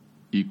Eve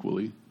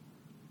equally.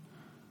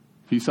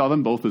 He saw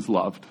them both as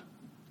loved,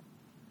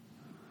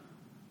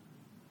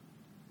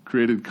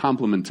 created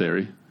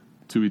complementary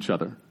to each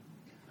other,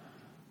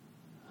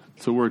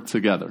 to work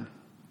together,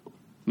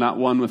 not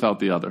one without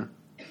the other.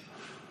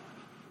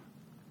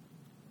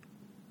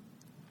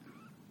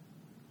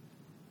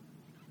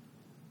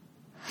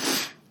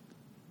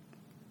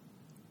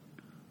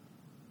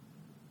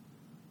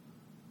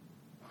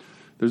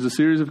 There's a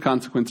series of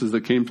consequences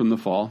that came from the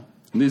fall.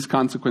 And these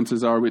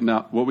consequences are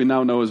what we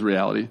now know as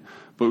reality.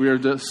 But we are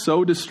just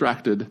so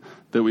distracted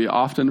that we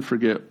often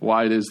forget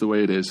why it is the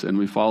way it is. And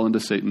we fall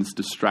into Satan's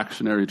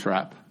distractionary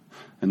trap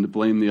and to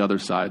blame the other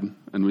side.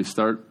 And we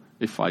start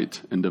a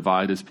fight and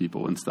divide as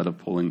people instead of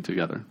pulling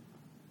together.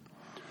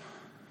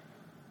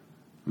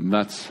 And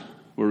that's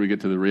where we get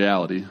to the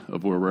reality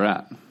of where we're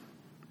at.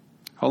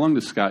 How long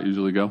does Scott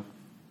usually go?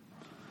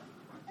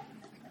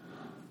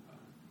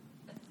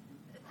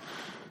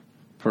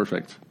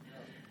 Perfect.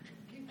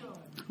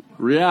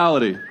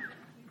 Reality.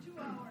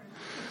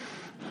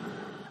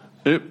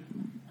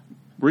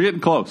 We're getting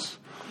close.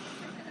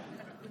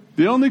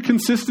 The only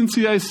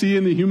consistency I see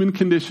in the human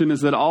condition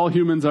is that all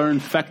humans are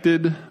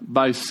infected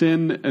by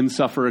sin and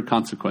suffer a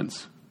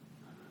consequence.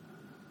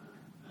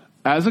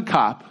 As a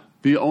cop,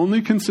 the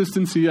only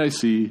consistency I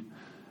see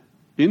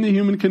in the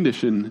human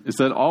condition is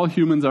that all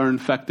humans are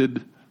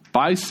infected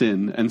by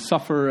sin and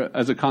suffer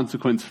as a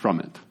consequence from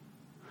it.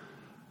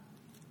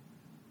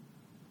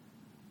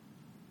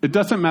 It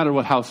doesn't matter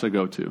what house I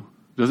go to.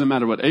 It doesn't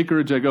matter what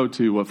acreage I go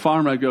to, what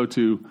farm I go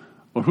to,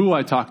 or who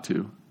I talk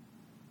to.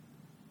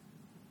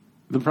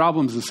 The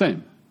problem's the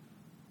same.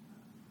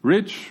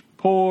 Rich,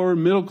 poor,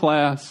 middle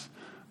class,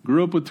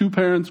 grew up with two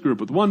parents, grew up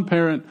with one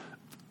parent.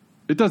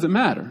 It doesn't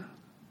matter.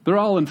 They're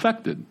all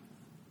infected.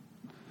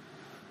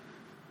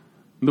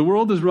 The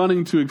world is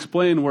running to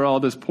explain where all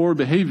this poor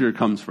behavior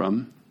comes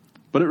from,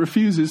 but it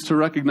refuses to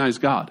recognize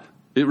God.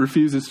 It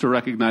refuses to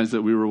recognize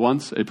that we were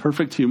once a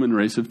perfect human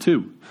race of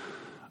two,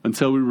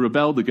 until we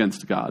rebelled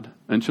against God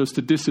and chose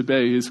to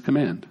disobey his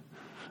command.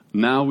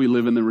 Now we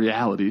live in the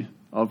reality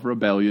of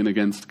rebellion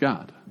against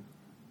God.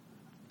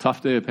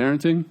 Tough day of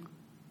parenting?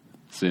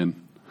 Sin.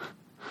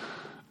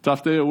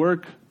 Tough day at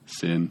work?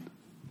 Sin.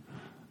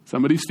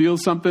 Somebody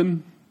steals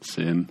something?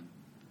 Sin.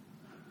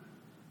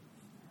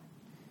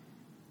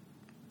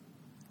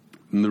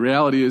 And the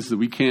reality is that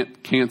we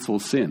can't cancel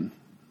sin.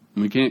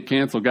 And we can't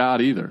cancel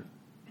God either.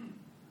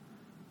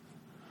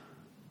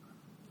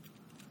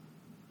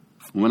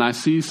 When I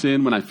see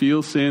sin, when I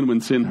feel sin,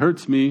 when sin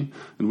hurts me,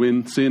 and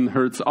when sin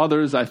hurts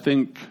others, I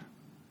think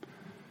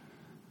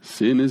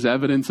sin is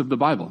evidence of the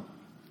Bible.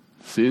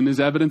 Sin is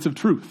evidence of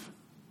truth.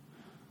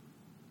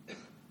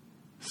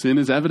 Sin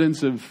is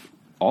evidence of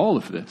all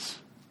of this.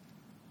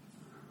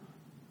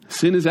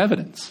 Sin is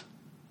evidence.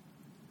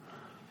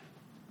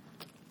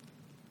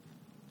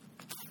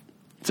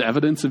 It's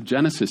evidence of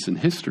Genesis and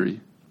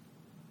history.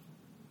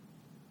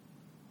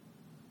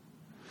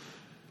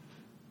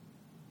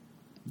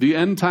 The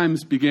end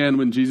times began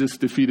when Jesus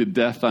defeated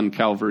death on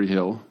Calvary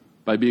Hill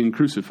by being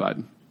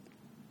crucified.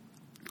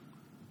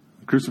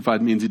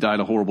 Crucified means he died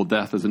a horrible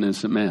death as an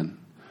innocent man.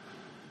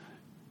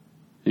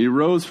 He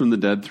rose from the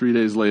dead 3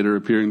 days later,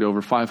 appearing to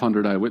over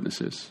 500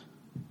 eyewitnesses.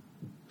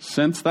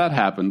 Since that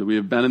happened, we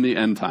have been in the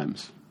end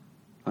times.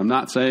 I'm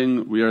not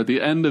saying we are at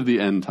the end of the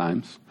end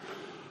times.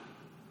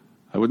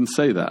 I wouldn't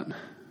say that,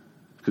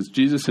 because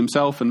Jesus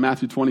himself in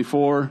Matthew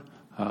 24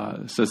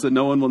 says that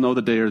no one will know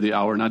the day or the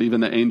hour, not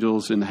even the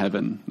angels in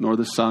heaven, nor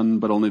the Son,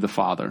 but only the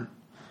Father.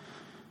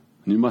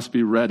 And you must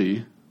be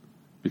ready,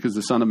 because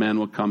the Son of Man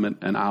will come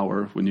at an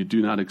hour when you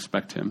do not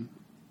expect him.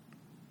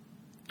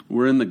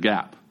 We're in the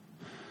gap.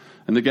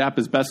 And the gap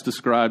is best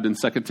described in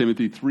 2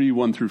 Timothy 3,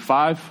 1 through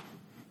 5.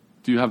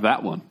 Do you have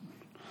that one?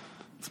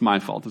 It's my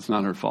fault. It's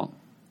not her fault.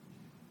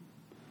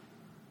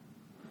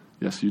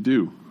 Yes, you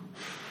do.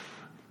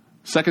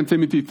 2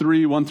 Timothy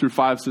 3, 1 through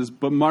 5 says,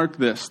 "But mark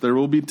this, there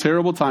will be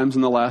terrible times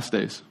in the last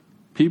days.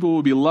 People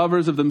will be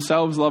lovers of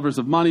themselves, lovers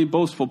of money,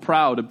 boastful,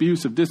 proud,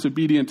 abusive,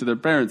 disobedient to their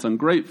parents,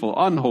 ungrateful,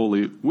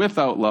 unholy,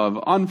 without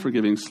love,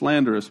 unforgiving,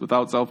 slanderous,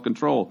 without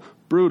self-control,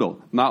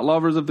 brutal, not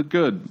lovers of the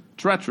good,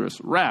 treacherous,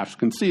 rash,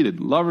 conceited,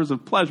 lovers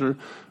of pleasure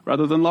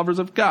rather than lovers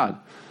of God,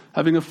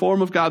 having a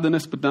form of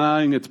godliness but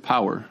denying its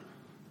power."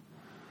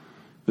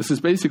 This is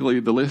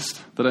basically the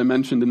list that I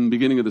mentioned in the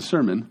beginning of the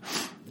sermon.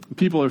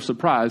 People are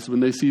surprised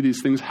when they see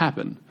these things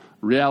happen.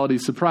 Reality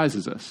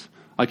surprises us.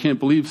 I can't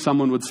believe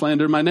someone would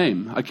slander my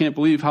name. I can't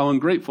believe how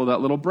ungrateful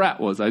that little brat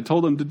was. I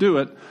told him to do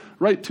it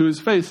right to his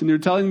face, and you're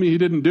telling me he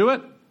didn't do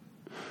it?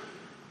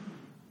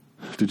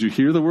 Did you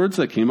hear the words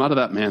that came out of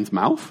that man's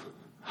mouth?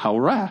 How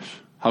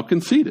rash. How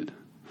conceited.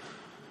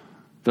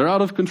 They're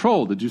out of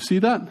control. Did you see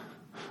that?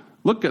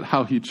 Look at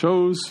how he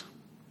chose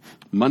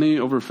money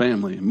over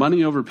family,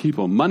 money over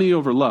people, money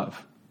over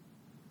love.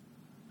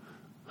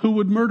 Who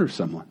would murder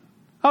someone?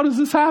 How does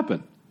this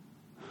happen?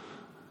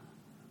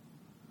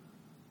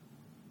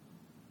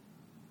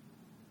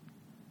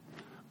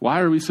 Why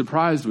are we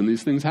surprised when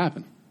these things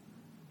happen?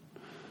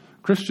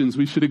 Christians,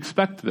 we should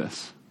expect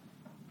this.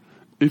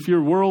 If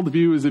your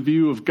worldview is a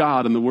view of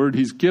God and the word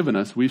he's given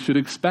us, we should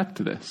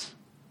expect this.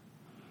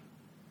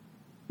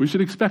 We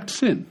should expect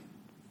sin.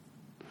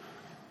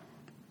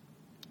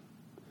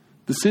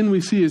 The sin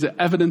we see is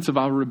evidence of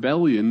our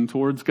rebellion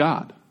towards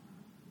God.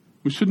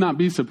 We should not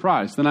be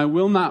surprised. And I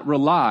will not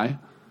rely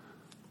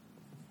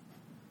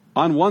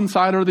on one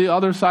side or the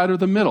other side or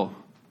the middle.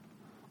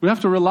 We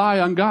have to rely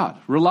on God,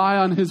 rely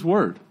on his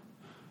word,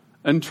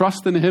 and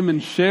trust in him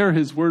and share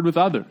his word with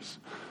others.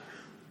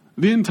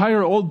 The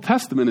entire Old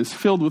Testament is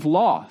filled with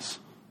laws.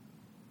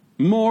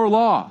 More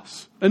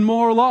laws and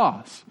more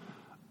laws.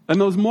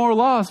 And those more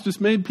laws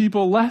just made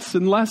people less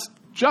and less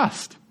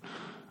just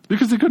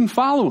because they couldn't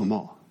follow them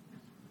all.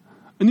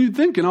 And you'd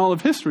think in all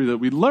of history that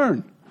we'd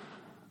learn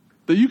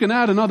that you can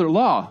add another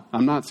law.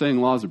 I'm not saying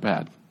laws are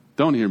bad.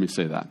 Don't hear me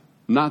say that.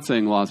 I'm not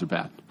saying laws are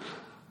bad.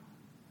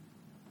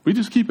 We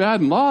just keep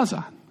adding laws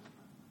on,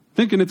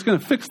 thinking it's going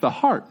to fix the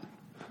heart.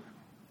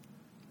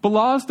 But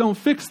laws don't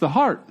fix the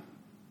heart.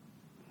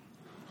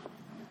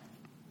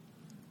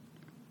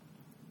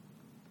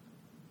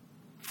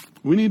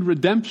 We need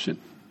redemption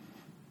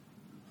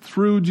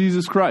through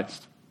Jesus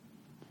Christ.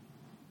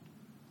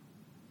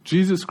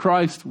 Jesus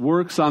Christ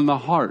works on the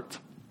heart,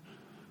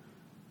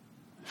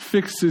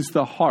 fixes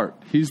the heart.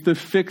 He's the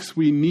fix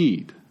we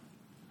need.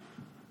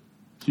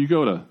 You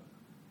go to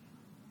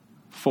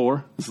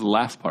 4. This is the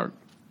last part.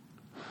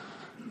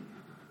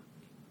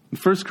 In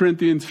 1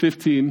 Corinthians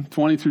 15,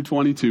 20 through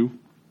 22,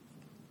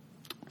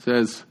 it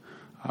says,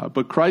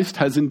 but Christ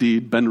has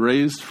indeed been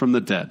raised from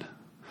the dead,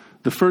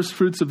 the first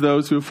fruits of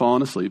those who have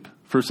fallen asleep.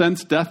 For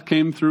since death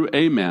came through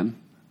a man,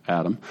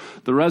 Adam,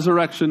 the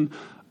resurrection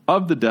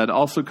of the dead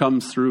also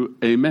comes through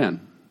a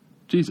man,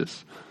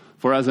 Jesus.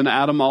 For as in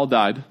Adam all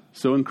died,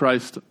 so in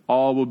Christ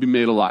all will be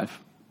made alive.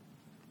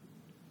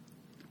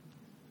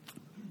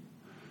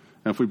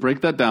 Now if we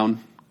break that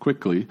down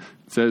quickly,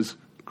 it says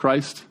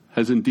Christ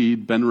has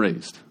indeed been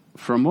raised.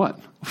 From what?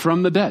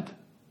 From the dead.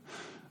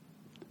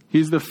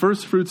 He's the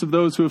first fruits of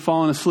those who have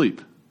fallen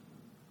asleep.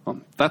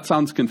 Well, that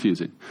sounds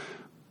confusing.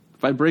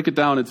 If I break it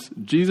down, it's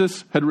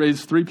Jesus had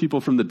raised 3 people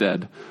from the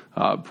dead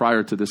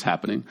prior to this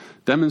happening,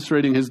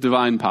 demonstrating his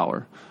divine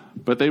power.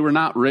 But they were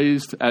not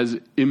raised as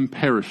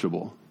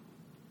imperishable.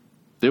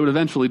 They would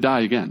eventually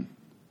die again.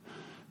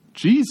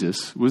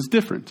 Jesus was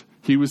different.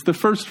 He was the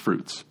first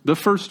fruits, the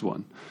first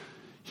one.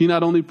 He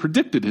not only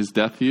predicted his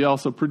death, he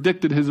also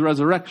predicted his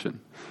resurrection.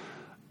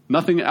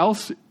 Nothing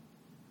else,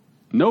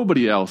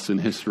 nobody else in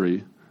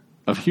history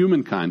of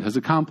humankind has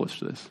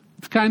accomplished this.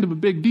 It's kind of a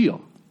big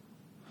deal.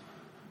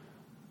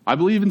 I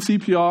believe in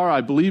CPR.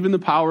 I believe in the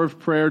power of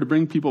prayer to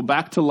bring people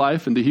back to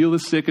life and to heal the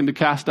sick and to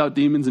cast out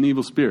demons and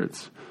evil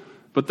spirits.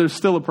 But there's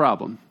still a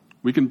problem.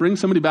 We can bring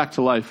somebody back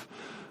to life,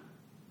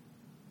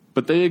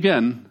 but they,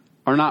 again,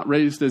 are not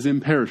raised as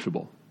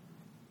imperishable.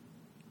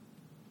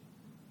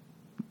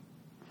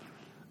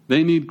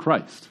 They need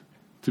Christ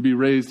to be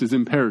raised as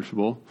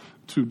imperishable,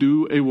 to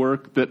do a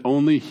work that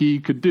only he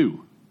could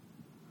do.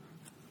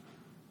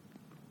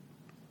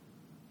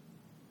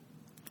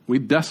 We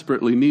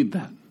desperately need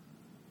that.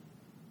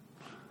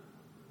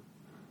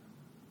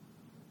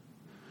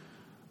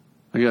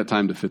 I got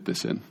time to fit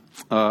this in.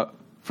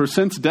 For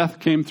since death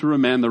came through a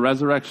man, the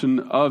resurrection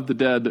of the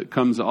dead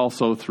comes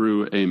also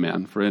through a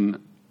man. For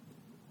in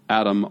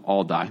Adam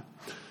all die.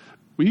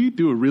 We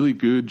do a really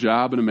good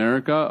job in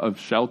America of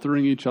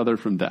sheltering each other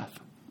from death.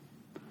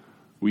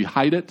 We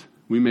hide it.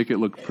 We make it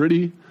look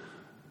pretty.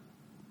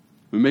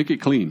 We make it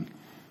clean.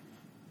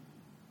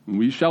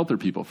 We shelter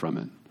people from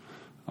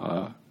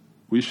it.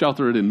 We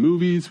shelter it in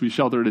movies. We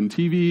shelter it in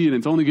TV, and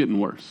it's only getting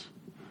worse.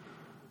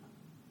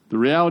 The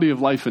reality of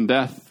life and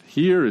death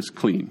here is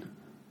clean.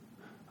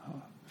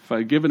 If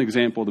I give an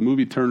example, the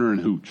movie Turner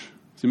and Hooch.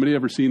 Has anybody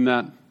ever seen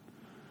that?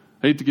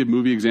 I hate to give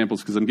movie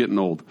examples because I'm getting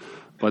old,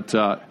 but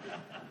the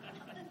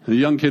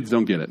young kids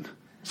don't get it.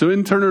 So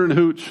in Turner and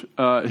Hooch,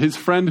 his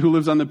friend who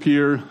lives on the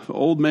pier,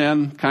 old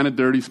man, kind of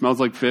dirty, smells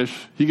like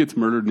fish, he gets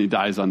murdered and he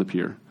dies on the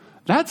pier.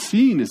 That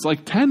scene is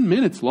like 10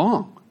 minutes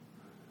long.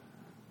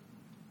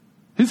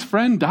 His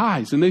friend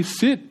dies and they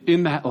sit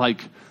in that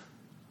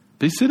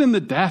they sit in the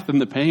death and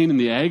the pain and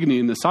the agony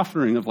and the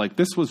suffering of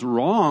this was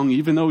wrong,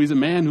 even though he's a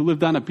man who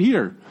lived on a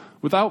pier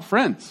without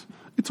friends.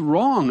 It's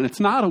wrong and it's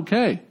not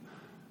okay.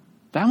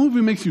 That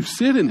movie makes you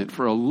sit in it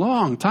for a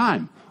long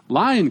time.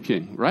 Lion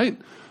King, right?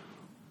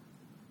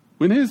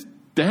 When his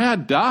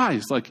dad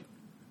dies,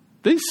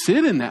 they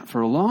sit in that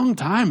for a long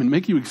time and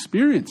make you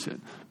experience it.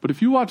 But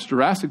if you watch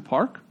Jurassic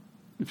Park,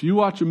 if you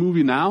watch a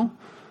movie now,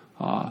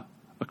 a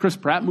Chris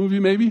Pratt movie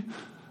maybe,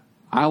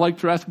 I like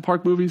Jurassic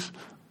Park movies,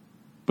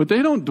 but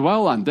they don't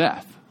dwell on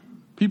death.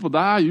 People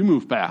die, you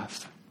move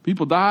past.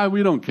 People die,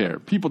 we don't care.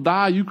 People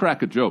die, you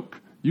crack a joke.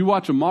 You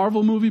watch a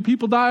Marvel movie,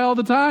 people die all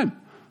the time.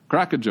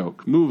 Crack a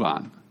joke, move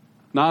on.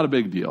 Not a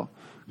big deal.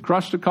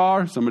 Crushed a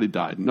car, somebody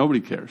died. Nobody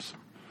cares.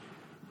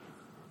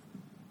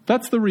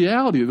 That's the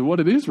reality of what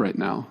it is right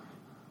now.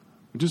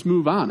 We just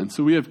move on. And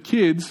so we have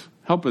kids,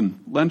 helping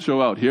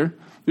Lencho out here,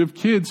 we have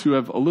kids who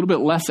have a little bit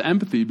less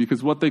empathy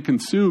because what they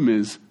consume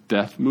is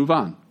death, move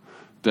on.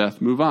 Death,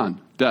 move on.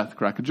 Death,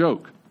 crack a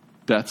joke.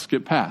 Death,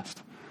 skip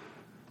past.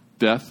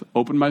 Death,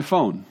 open my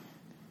phone.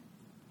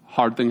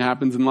 Hard thing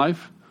happens in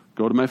life,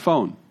 go to my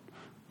phone.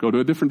 Go to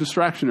a different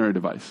distractionary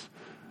device.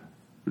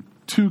 They're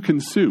too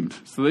consumed.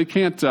 So they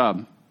can't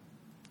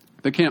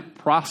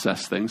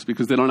process things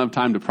because they don't have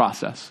time to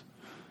process.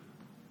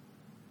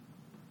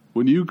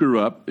 When you grew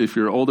up, if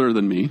you're older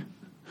than me,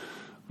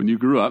 when you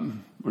grew up,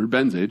 or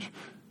Ben's age,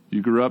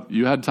 you grew up,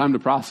 you had time to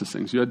process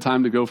things. You had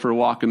time to go for a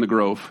walk in the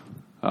grove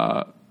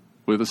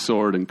with a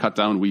sword and cut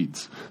down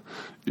weeds.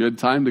 You had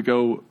time to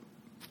go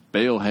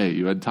bale hay.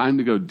 You had time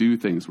to go do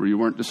things where you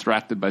weren't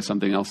distracted by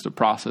something else to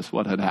process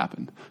what had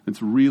happened.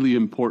 It's really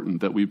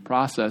important that we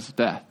process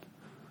death.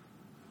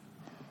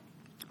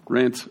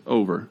 Rant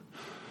over.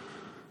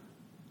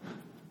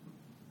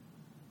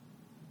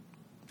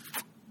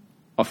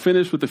 I'll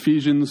finish with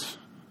Ephesians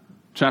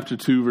chapter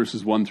 2,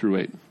 verses 1 through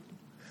 8.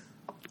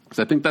 Because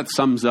I think that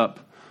sums up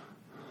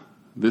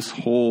this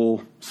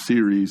whole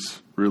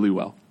series really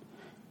well.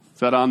 Is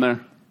that on there?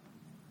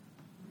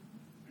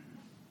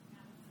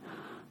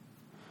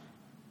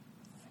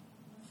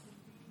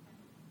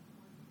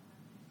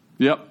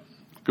 Yep.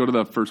 Go to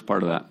the first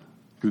part of that.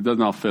 Because it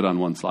doesn't all fit on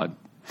one slide.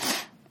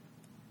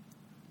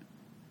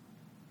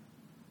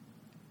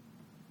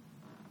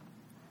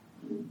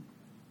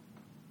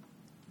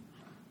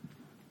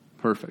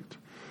 Perfect.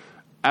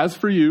 As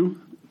for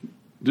you,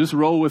 just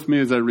roll with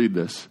me as I read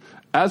this.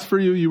 As for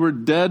you, you were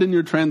dead in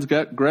your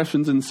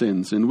transgressions and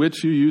sins, in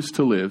which you used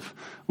to live,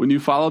 when you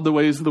followed the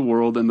ways of the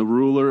world and the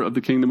ruler of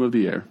the kingdom of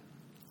the air,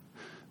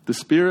 the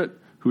Spirit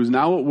who is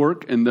now at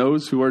work in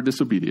those who are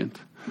disobedient.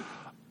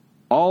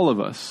 All of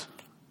us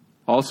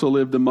also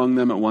lived among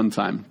them at one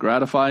time,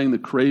 gratifying the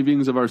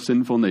cravings of our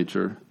sinful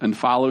nature and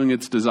following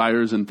its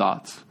desires and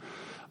thoughts.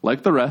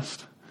 Like the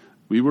rest,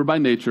 we were by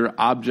nature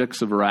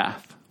objects of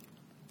wrath.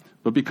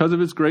 But because of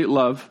his great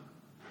love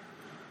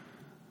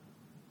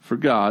for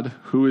God,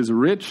 who is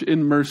rich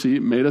in mercy,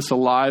 made us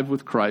alive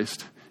with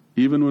Christ,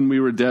 even when we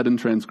were dead in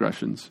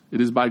transgressions.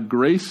 It is by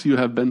grace you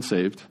have been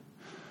saved.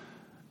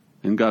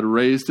 And God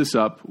raised us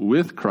up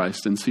with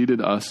Christ and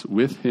seated us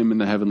with him in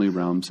the heavenly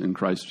realms in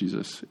Christ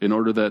Jesus, in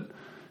order that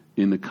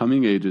in the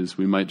coming ages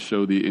we might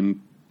show the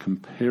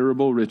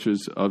incomparable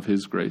riches of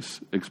his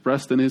grace,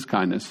 expressed in his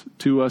kindness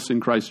to us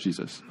in Christ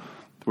Jesus.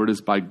 For it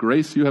is by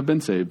grace you have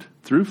been saved,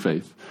 through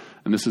faith.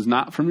 And this is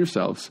not from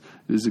yourselves.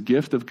 It is a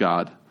gift of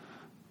God,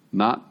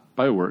 not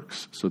by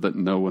works, so that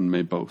no one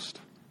may boast.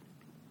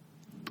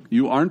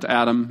 You aren't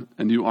Adam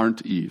and you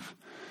aren't Eve.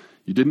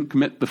 You didn't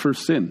commit the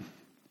first sin,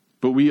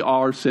 but we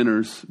are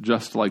sinners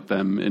just like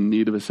them in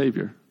need of a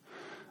Savior.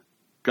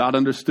 God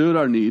understood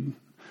our need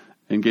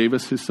and gave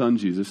us his Son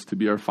Jesus to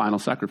be our final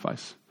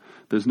sacrifice.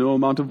 There's no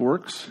amount of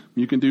works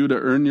you can do to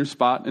earn your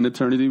spot in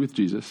eternity with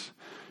Jesus.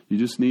 You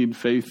just need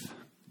faith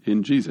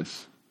in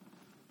Jesus.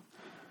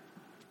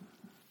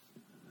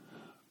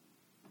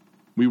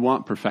 We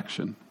want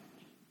perfection.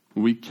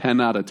 We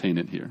cannot attain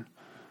it here.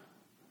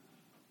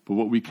 But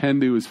what we can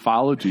do is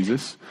follow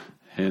Jesus,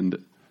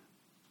 and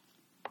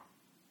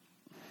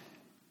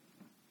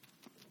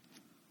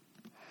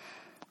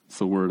it's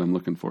the word I'm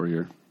looking for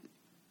here.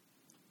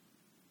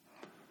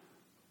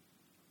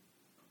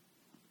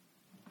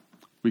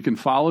 We can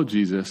follow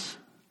Jesus.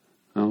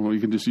 You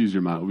can just use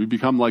your mouth. We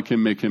become like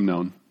him, make him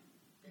known.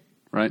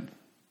 Right?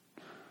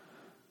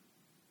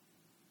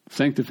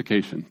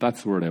 Sanctification.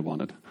 That's the word I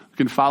wanted. We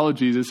can follow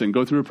Jesus and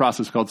go through a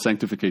process called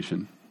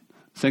sanctification.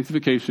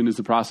 Sanctification is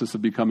the process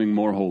of becoming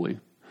more holy.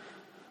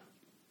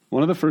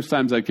 One of the first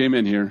times I came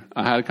in here,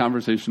 I had a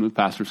conversation with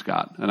Pastor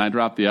Scott, and I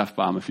dropped the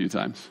F-bomb a few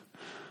times.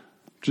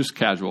 Just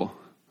casual.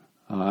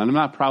 And I'm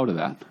not proud of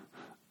that.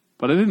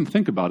 But I didn't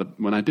think about it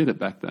when I did it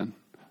back then.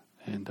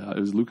 And it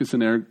was Lucas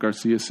and Eric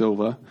Garcia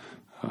Silva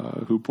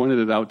who pointed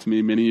it out to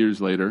me many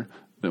years later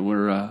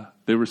that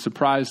they were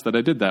surprised that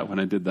I did that when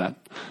I did that.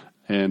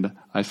 And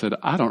I said,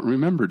 I don't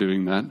remember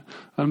doing that.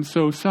 I'm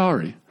so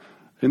sorry.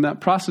 In that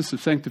process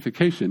of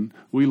sanctification,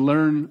 we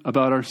learn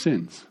about our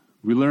sins.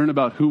 We learn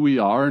about who we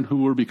are and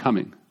who we're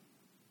becoming.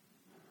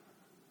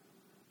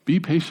 Be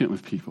patient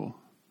with people.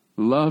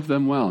 Love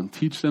them well and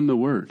teach them the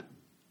word.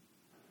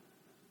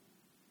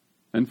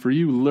 And for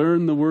you,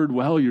 learn the word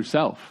well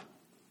yourself.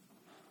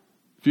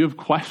 If you have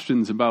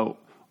questions about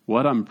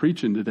what I'm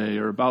preaching today,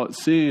 or about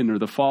sin, or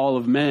the fall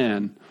of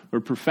man, or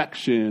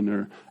perfection,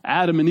 or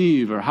Adam and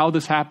Eve, or how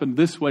this happened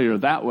this way or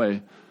that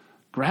way,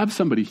 grab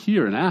somebody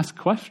here and ask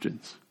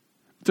questions.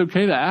 It's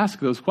okay to ask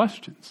those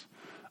questions.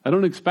 I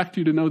don't expect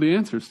you to know the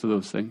answers to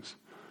those things.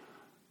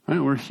 Right?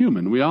 We're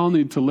human. We all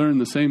need to learn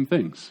the same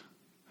things.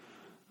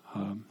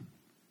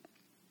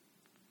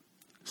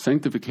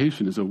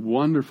 Sanctification is a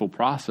wonderful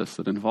process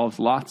that involves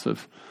lots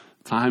of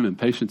time and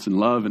patience and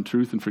love and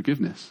truth and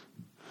forgiveness.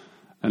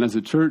 And as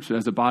a church,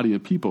 as a body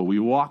of people, we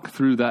walk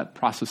through that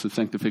process of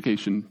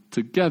sanctification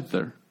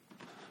together,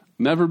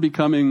 never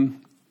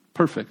becoming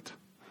perfect.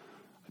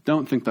 I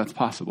don't think that's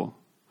possible.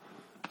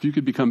 If you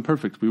could become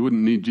perfect, we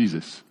wouldn't need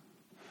Jesus.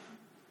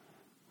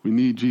 We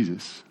need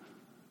Jesus.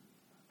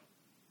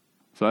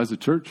 So as a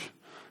church,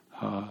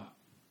 I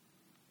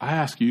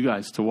ask you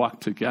guys to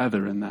walk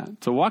together in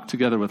that, to walk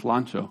together with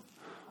Lancho,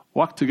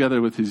 walk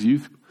together with his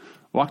youth,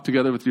 walk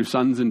together with your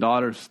sons and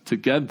daughters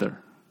together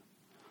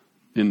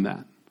in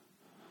that.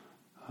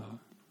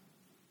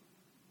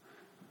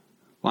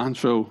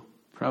 Lancho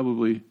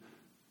probably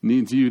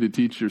needs you to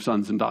teach your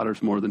sons and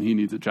daughters more than he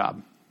needs a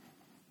job.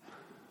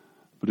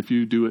 But if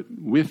you do it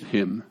with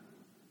him,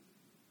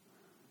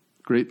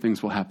 great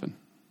things will happen.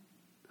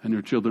 And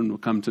your children will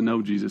come to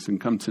know Jesus and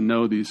come to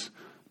know these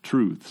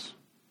truths.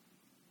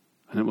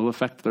 And it will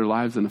affect their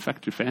lives and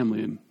affect your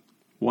family in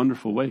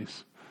wonderful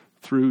ways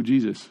through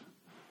Jesus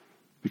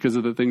because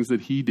of the things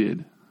that he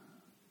did.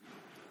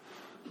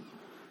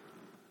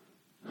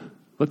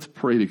 Let's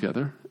pray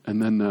together.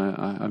 And then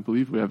I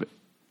believe we have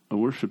a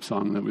worship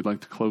song that we'd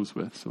like to close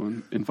with. So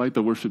invite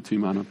the worship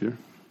team on up here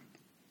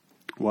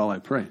while I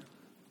pray.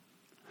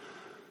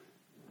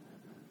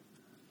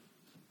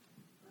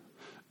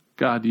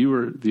 God, you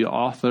are the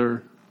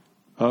author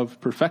of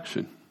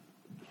perfection.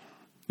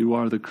 You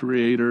are the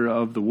creator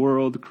of the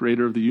world, the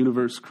creator of the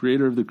universe,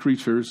 creator of the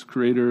creatures,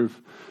 creator of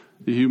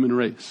the human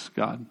race,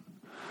 God.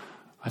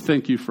 I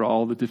thank you for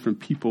all the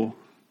different people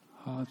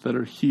that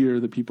are here,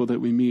 the people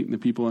that we meet and the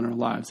people in our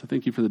lives. I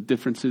thank you for the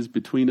differences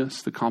between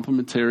us, the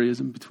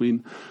complementarism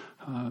between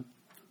man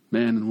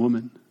and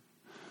woman.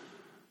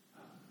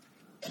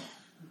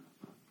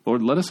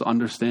 Lord, let us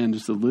understand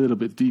just a little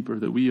bit deeper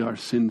that we are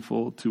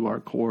sinful to our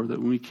core, that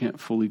we can't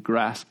fully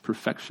grasp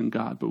perfection,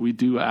 God. But we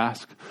do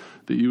ask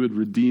that you would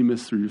redeem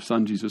us through your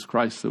Son, Jesus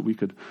Christ, that we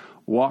could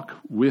walk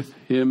with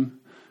him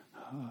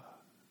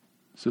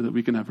so that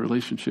we can have a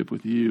relationship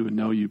with you and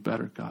know you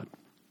better, God.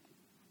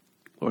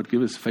 Lord,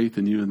 give us faith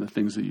in you and the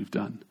things that you've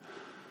done.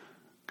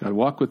 God,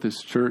 walk with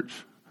this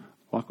church.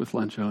 Walk with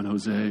Lancho and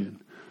Jose and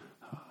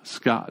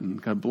Scott.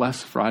 And God,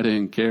 bless Friday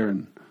and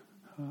Karen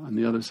on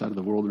the other side of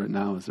the world right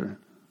now as they're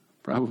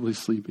probably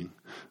sleeping.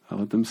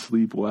 Let them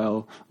sleep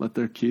well. Let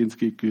their kids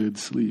get good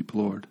sleep,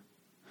 Lord.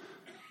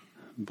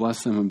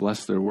 Bless them and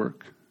bless their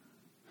work.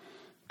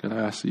 God, I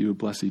ask that you would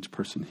bless each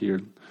person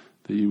here,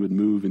 that you would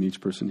move in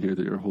each person here,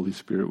 that your Holy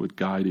Spirit would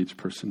guide each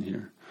person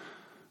here.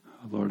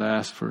 Lord, I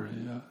ask for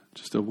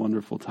just a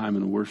wonderful time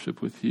in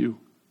worship with you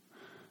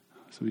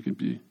so we could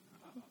be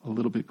a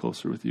little bit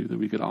closer with you, that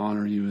we could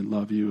honor you and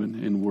love you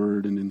in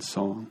word and in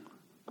song.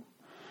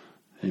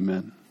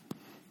 Amen.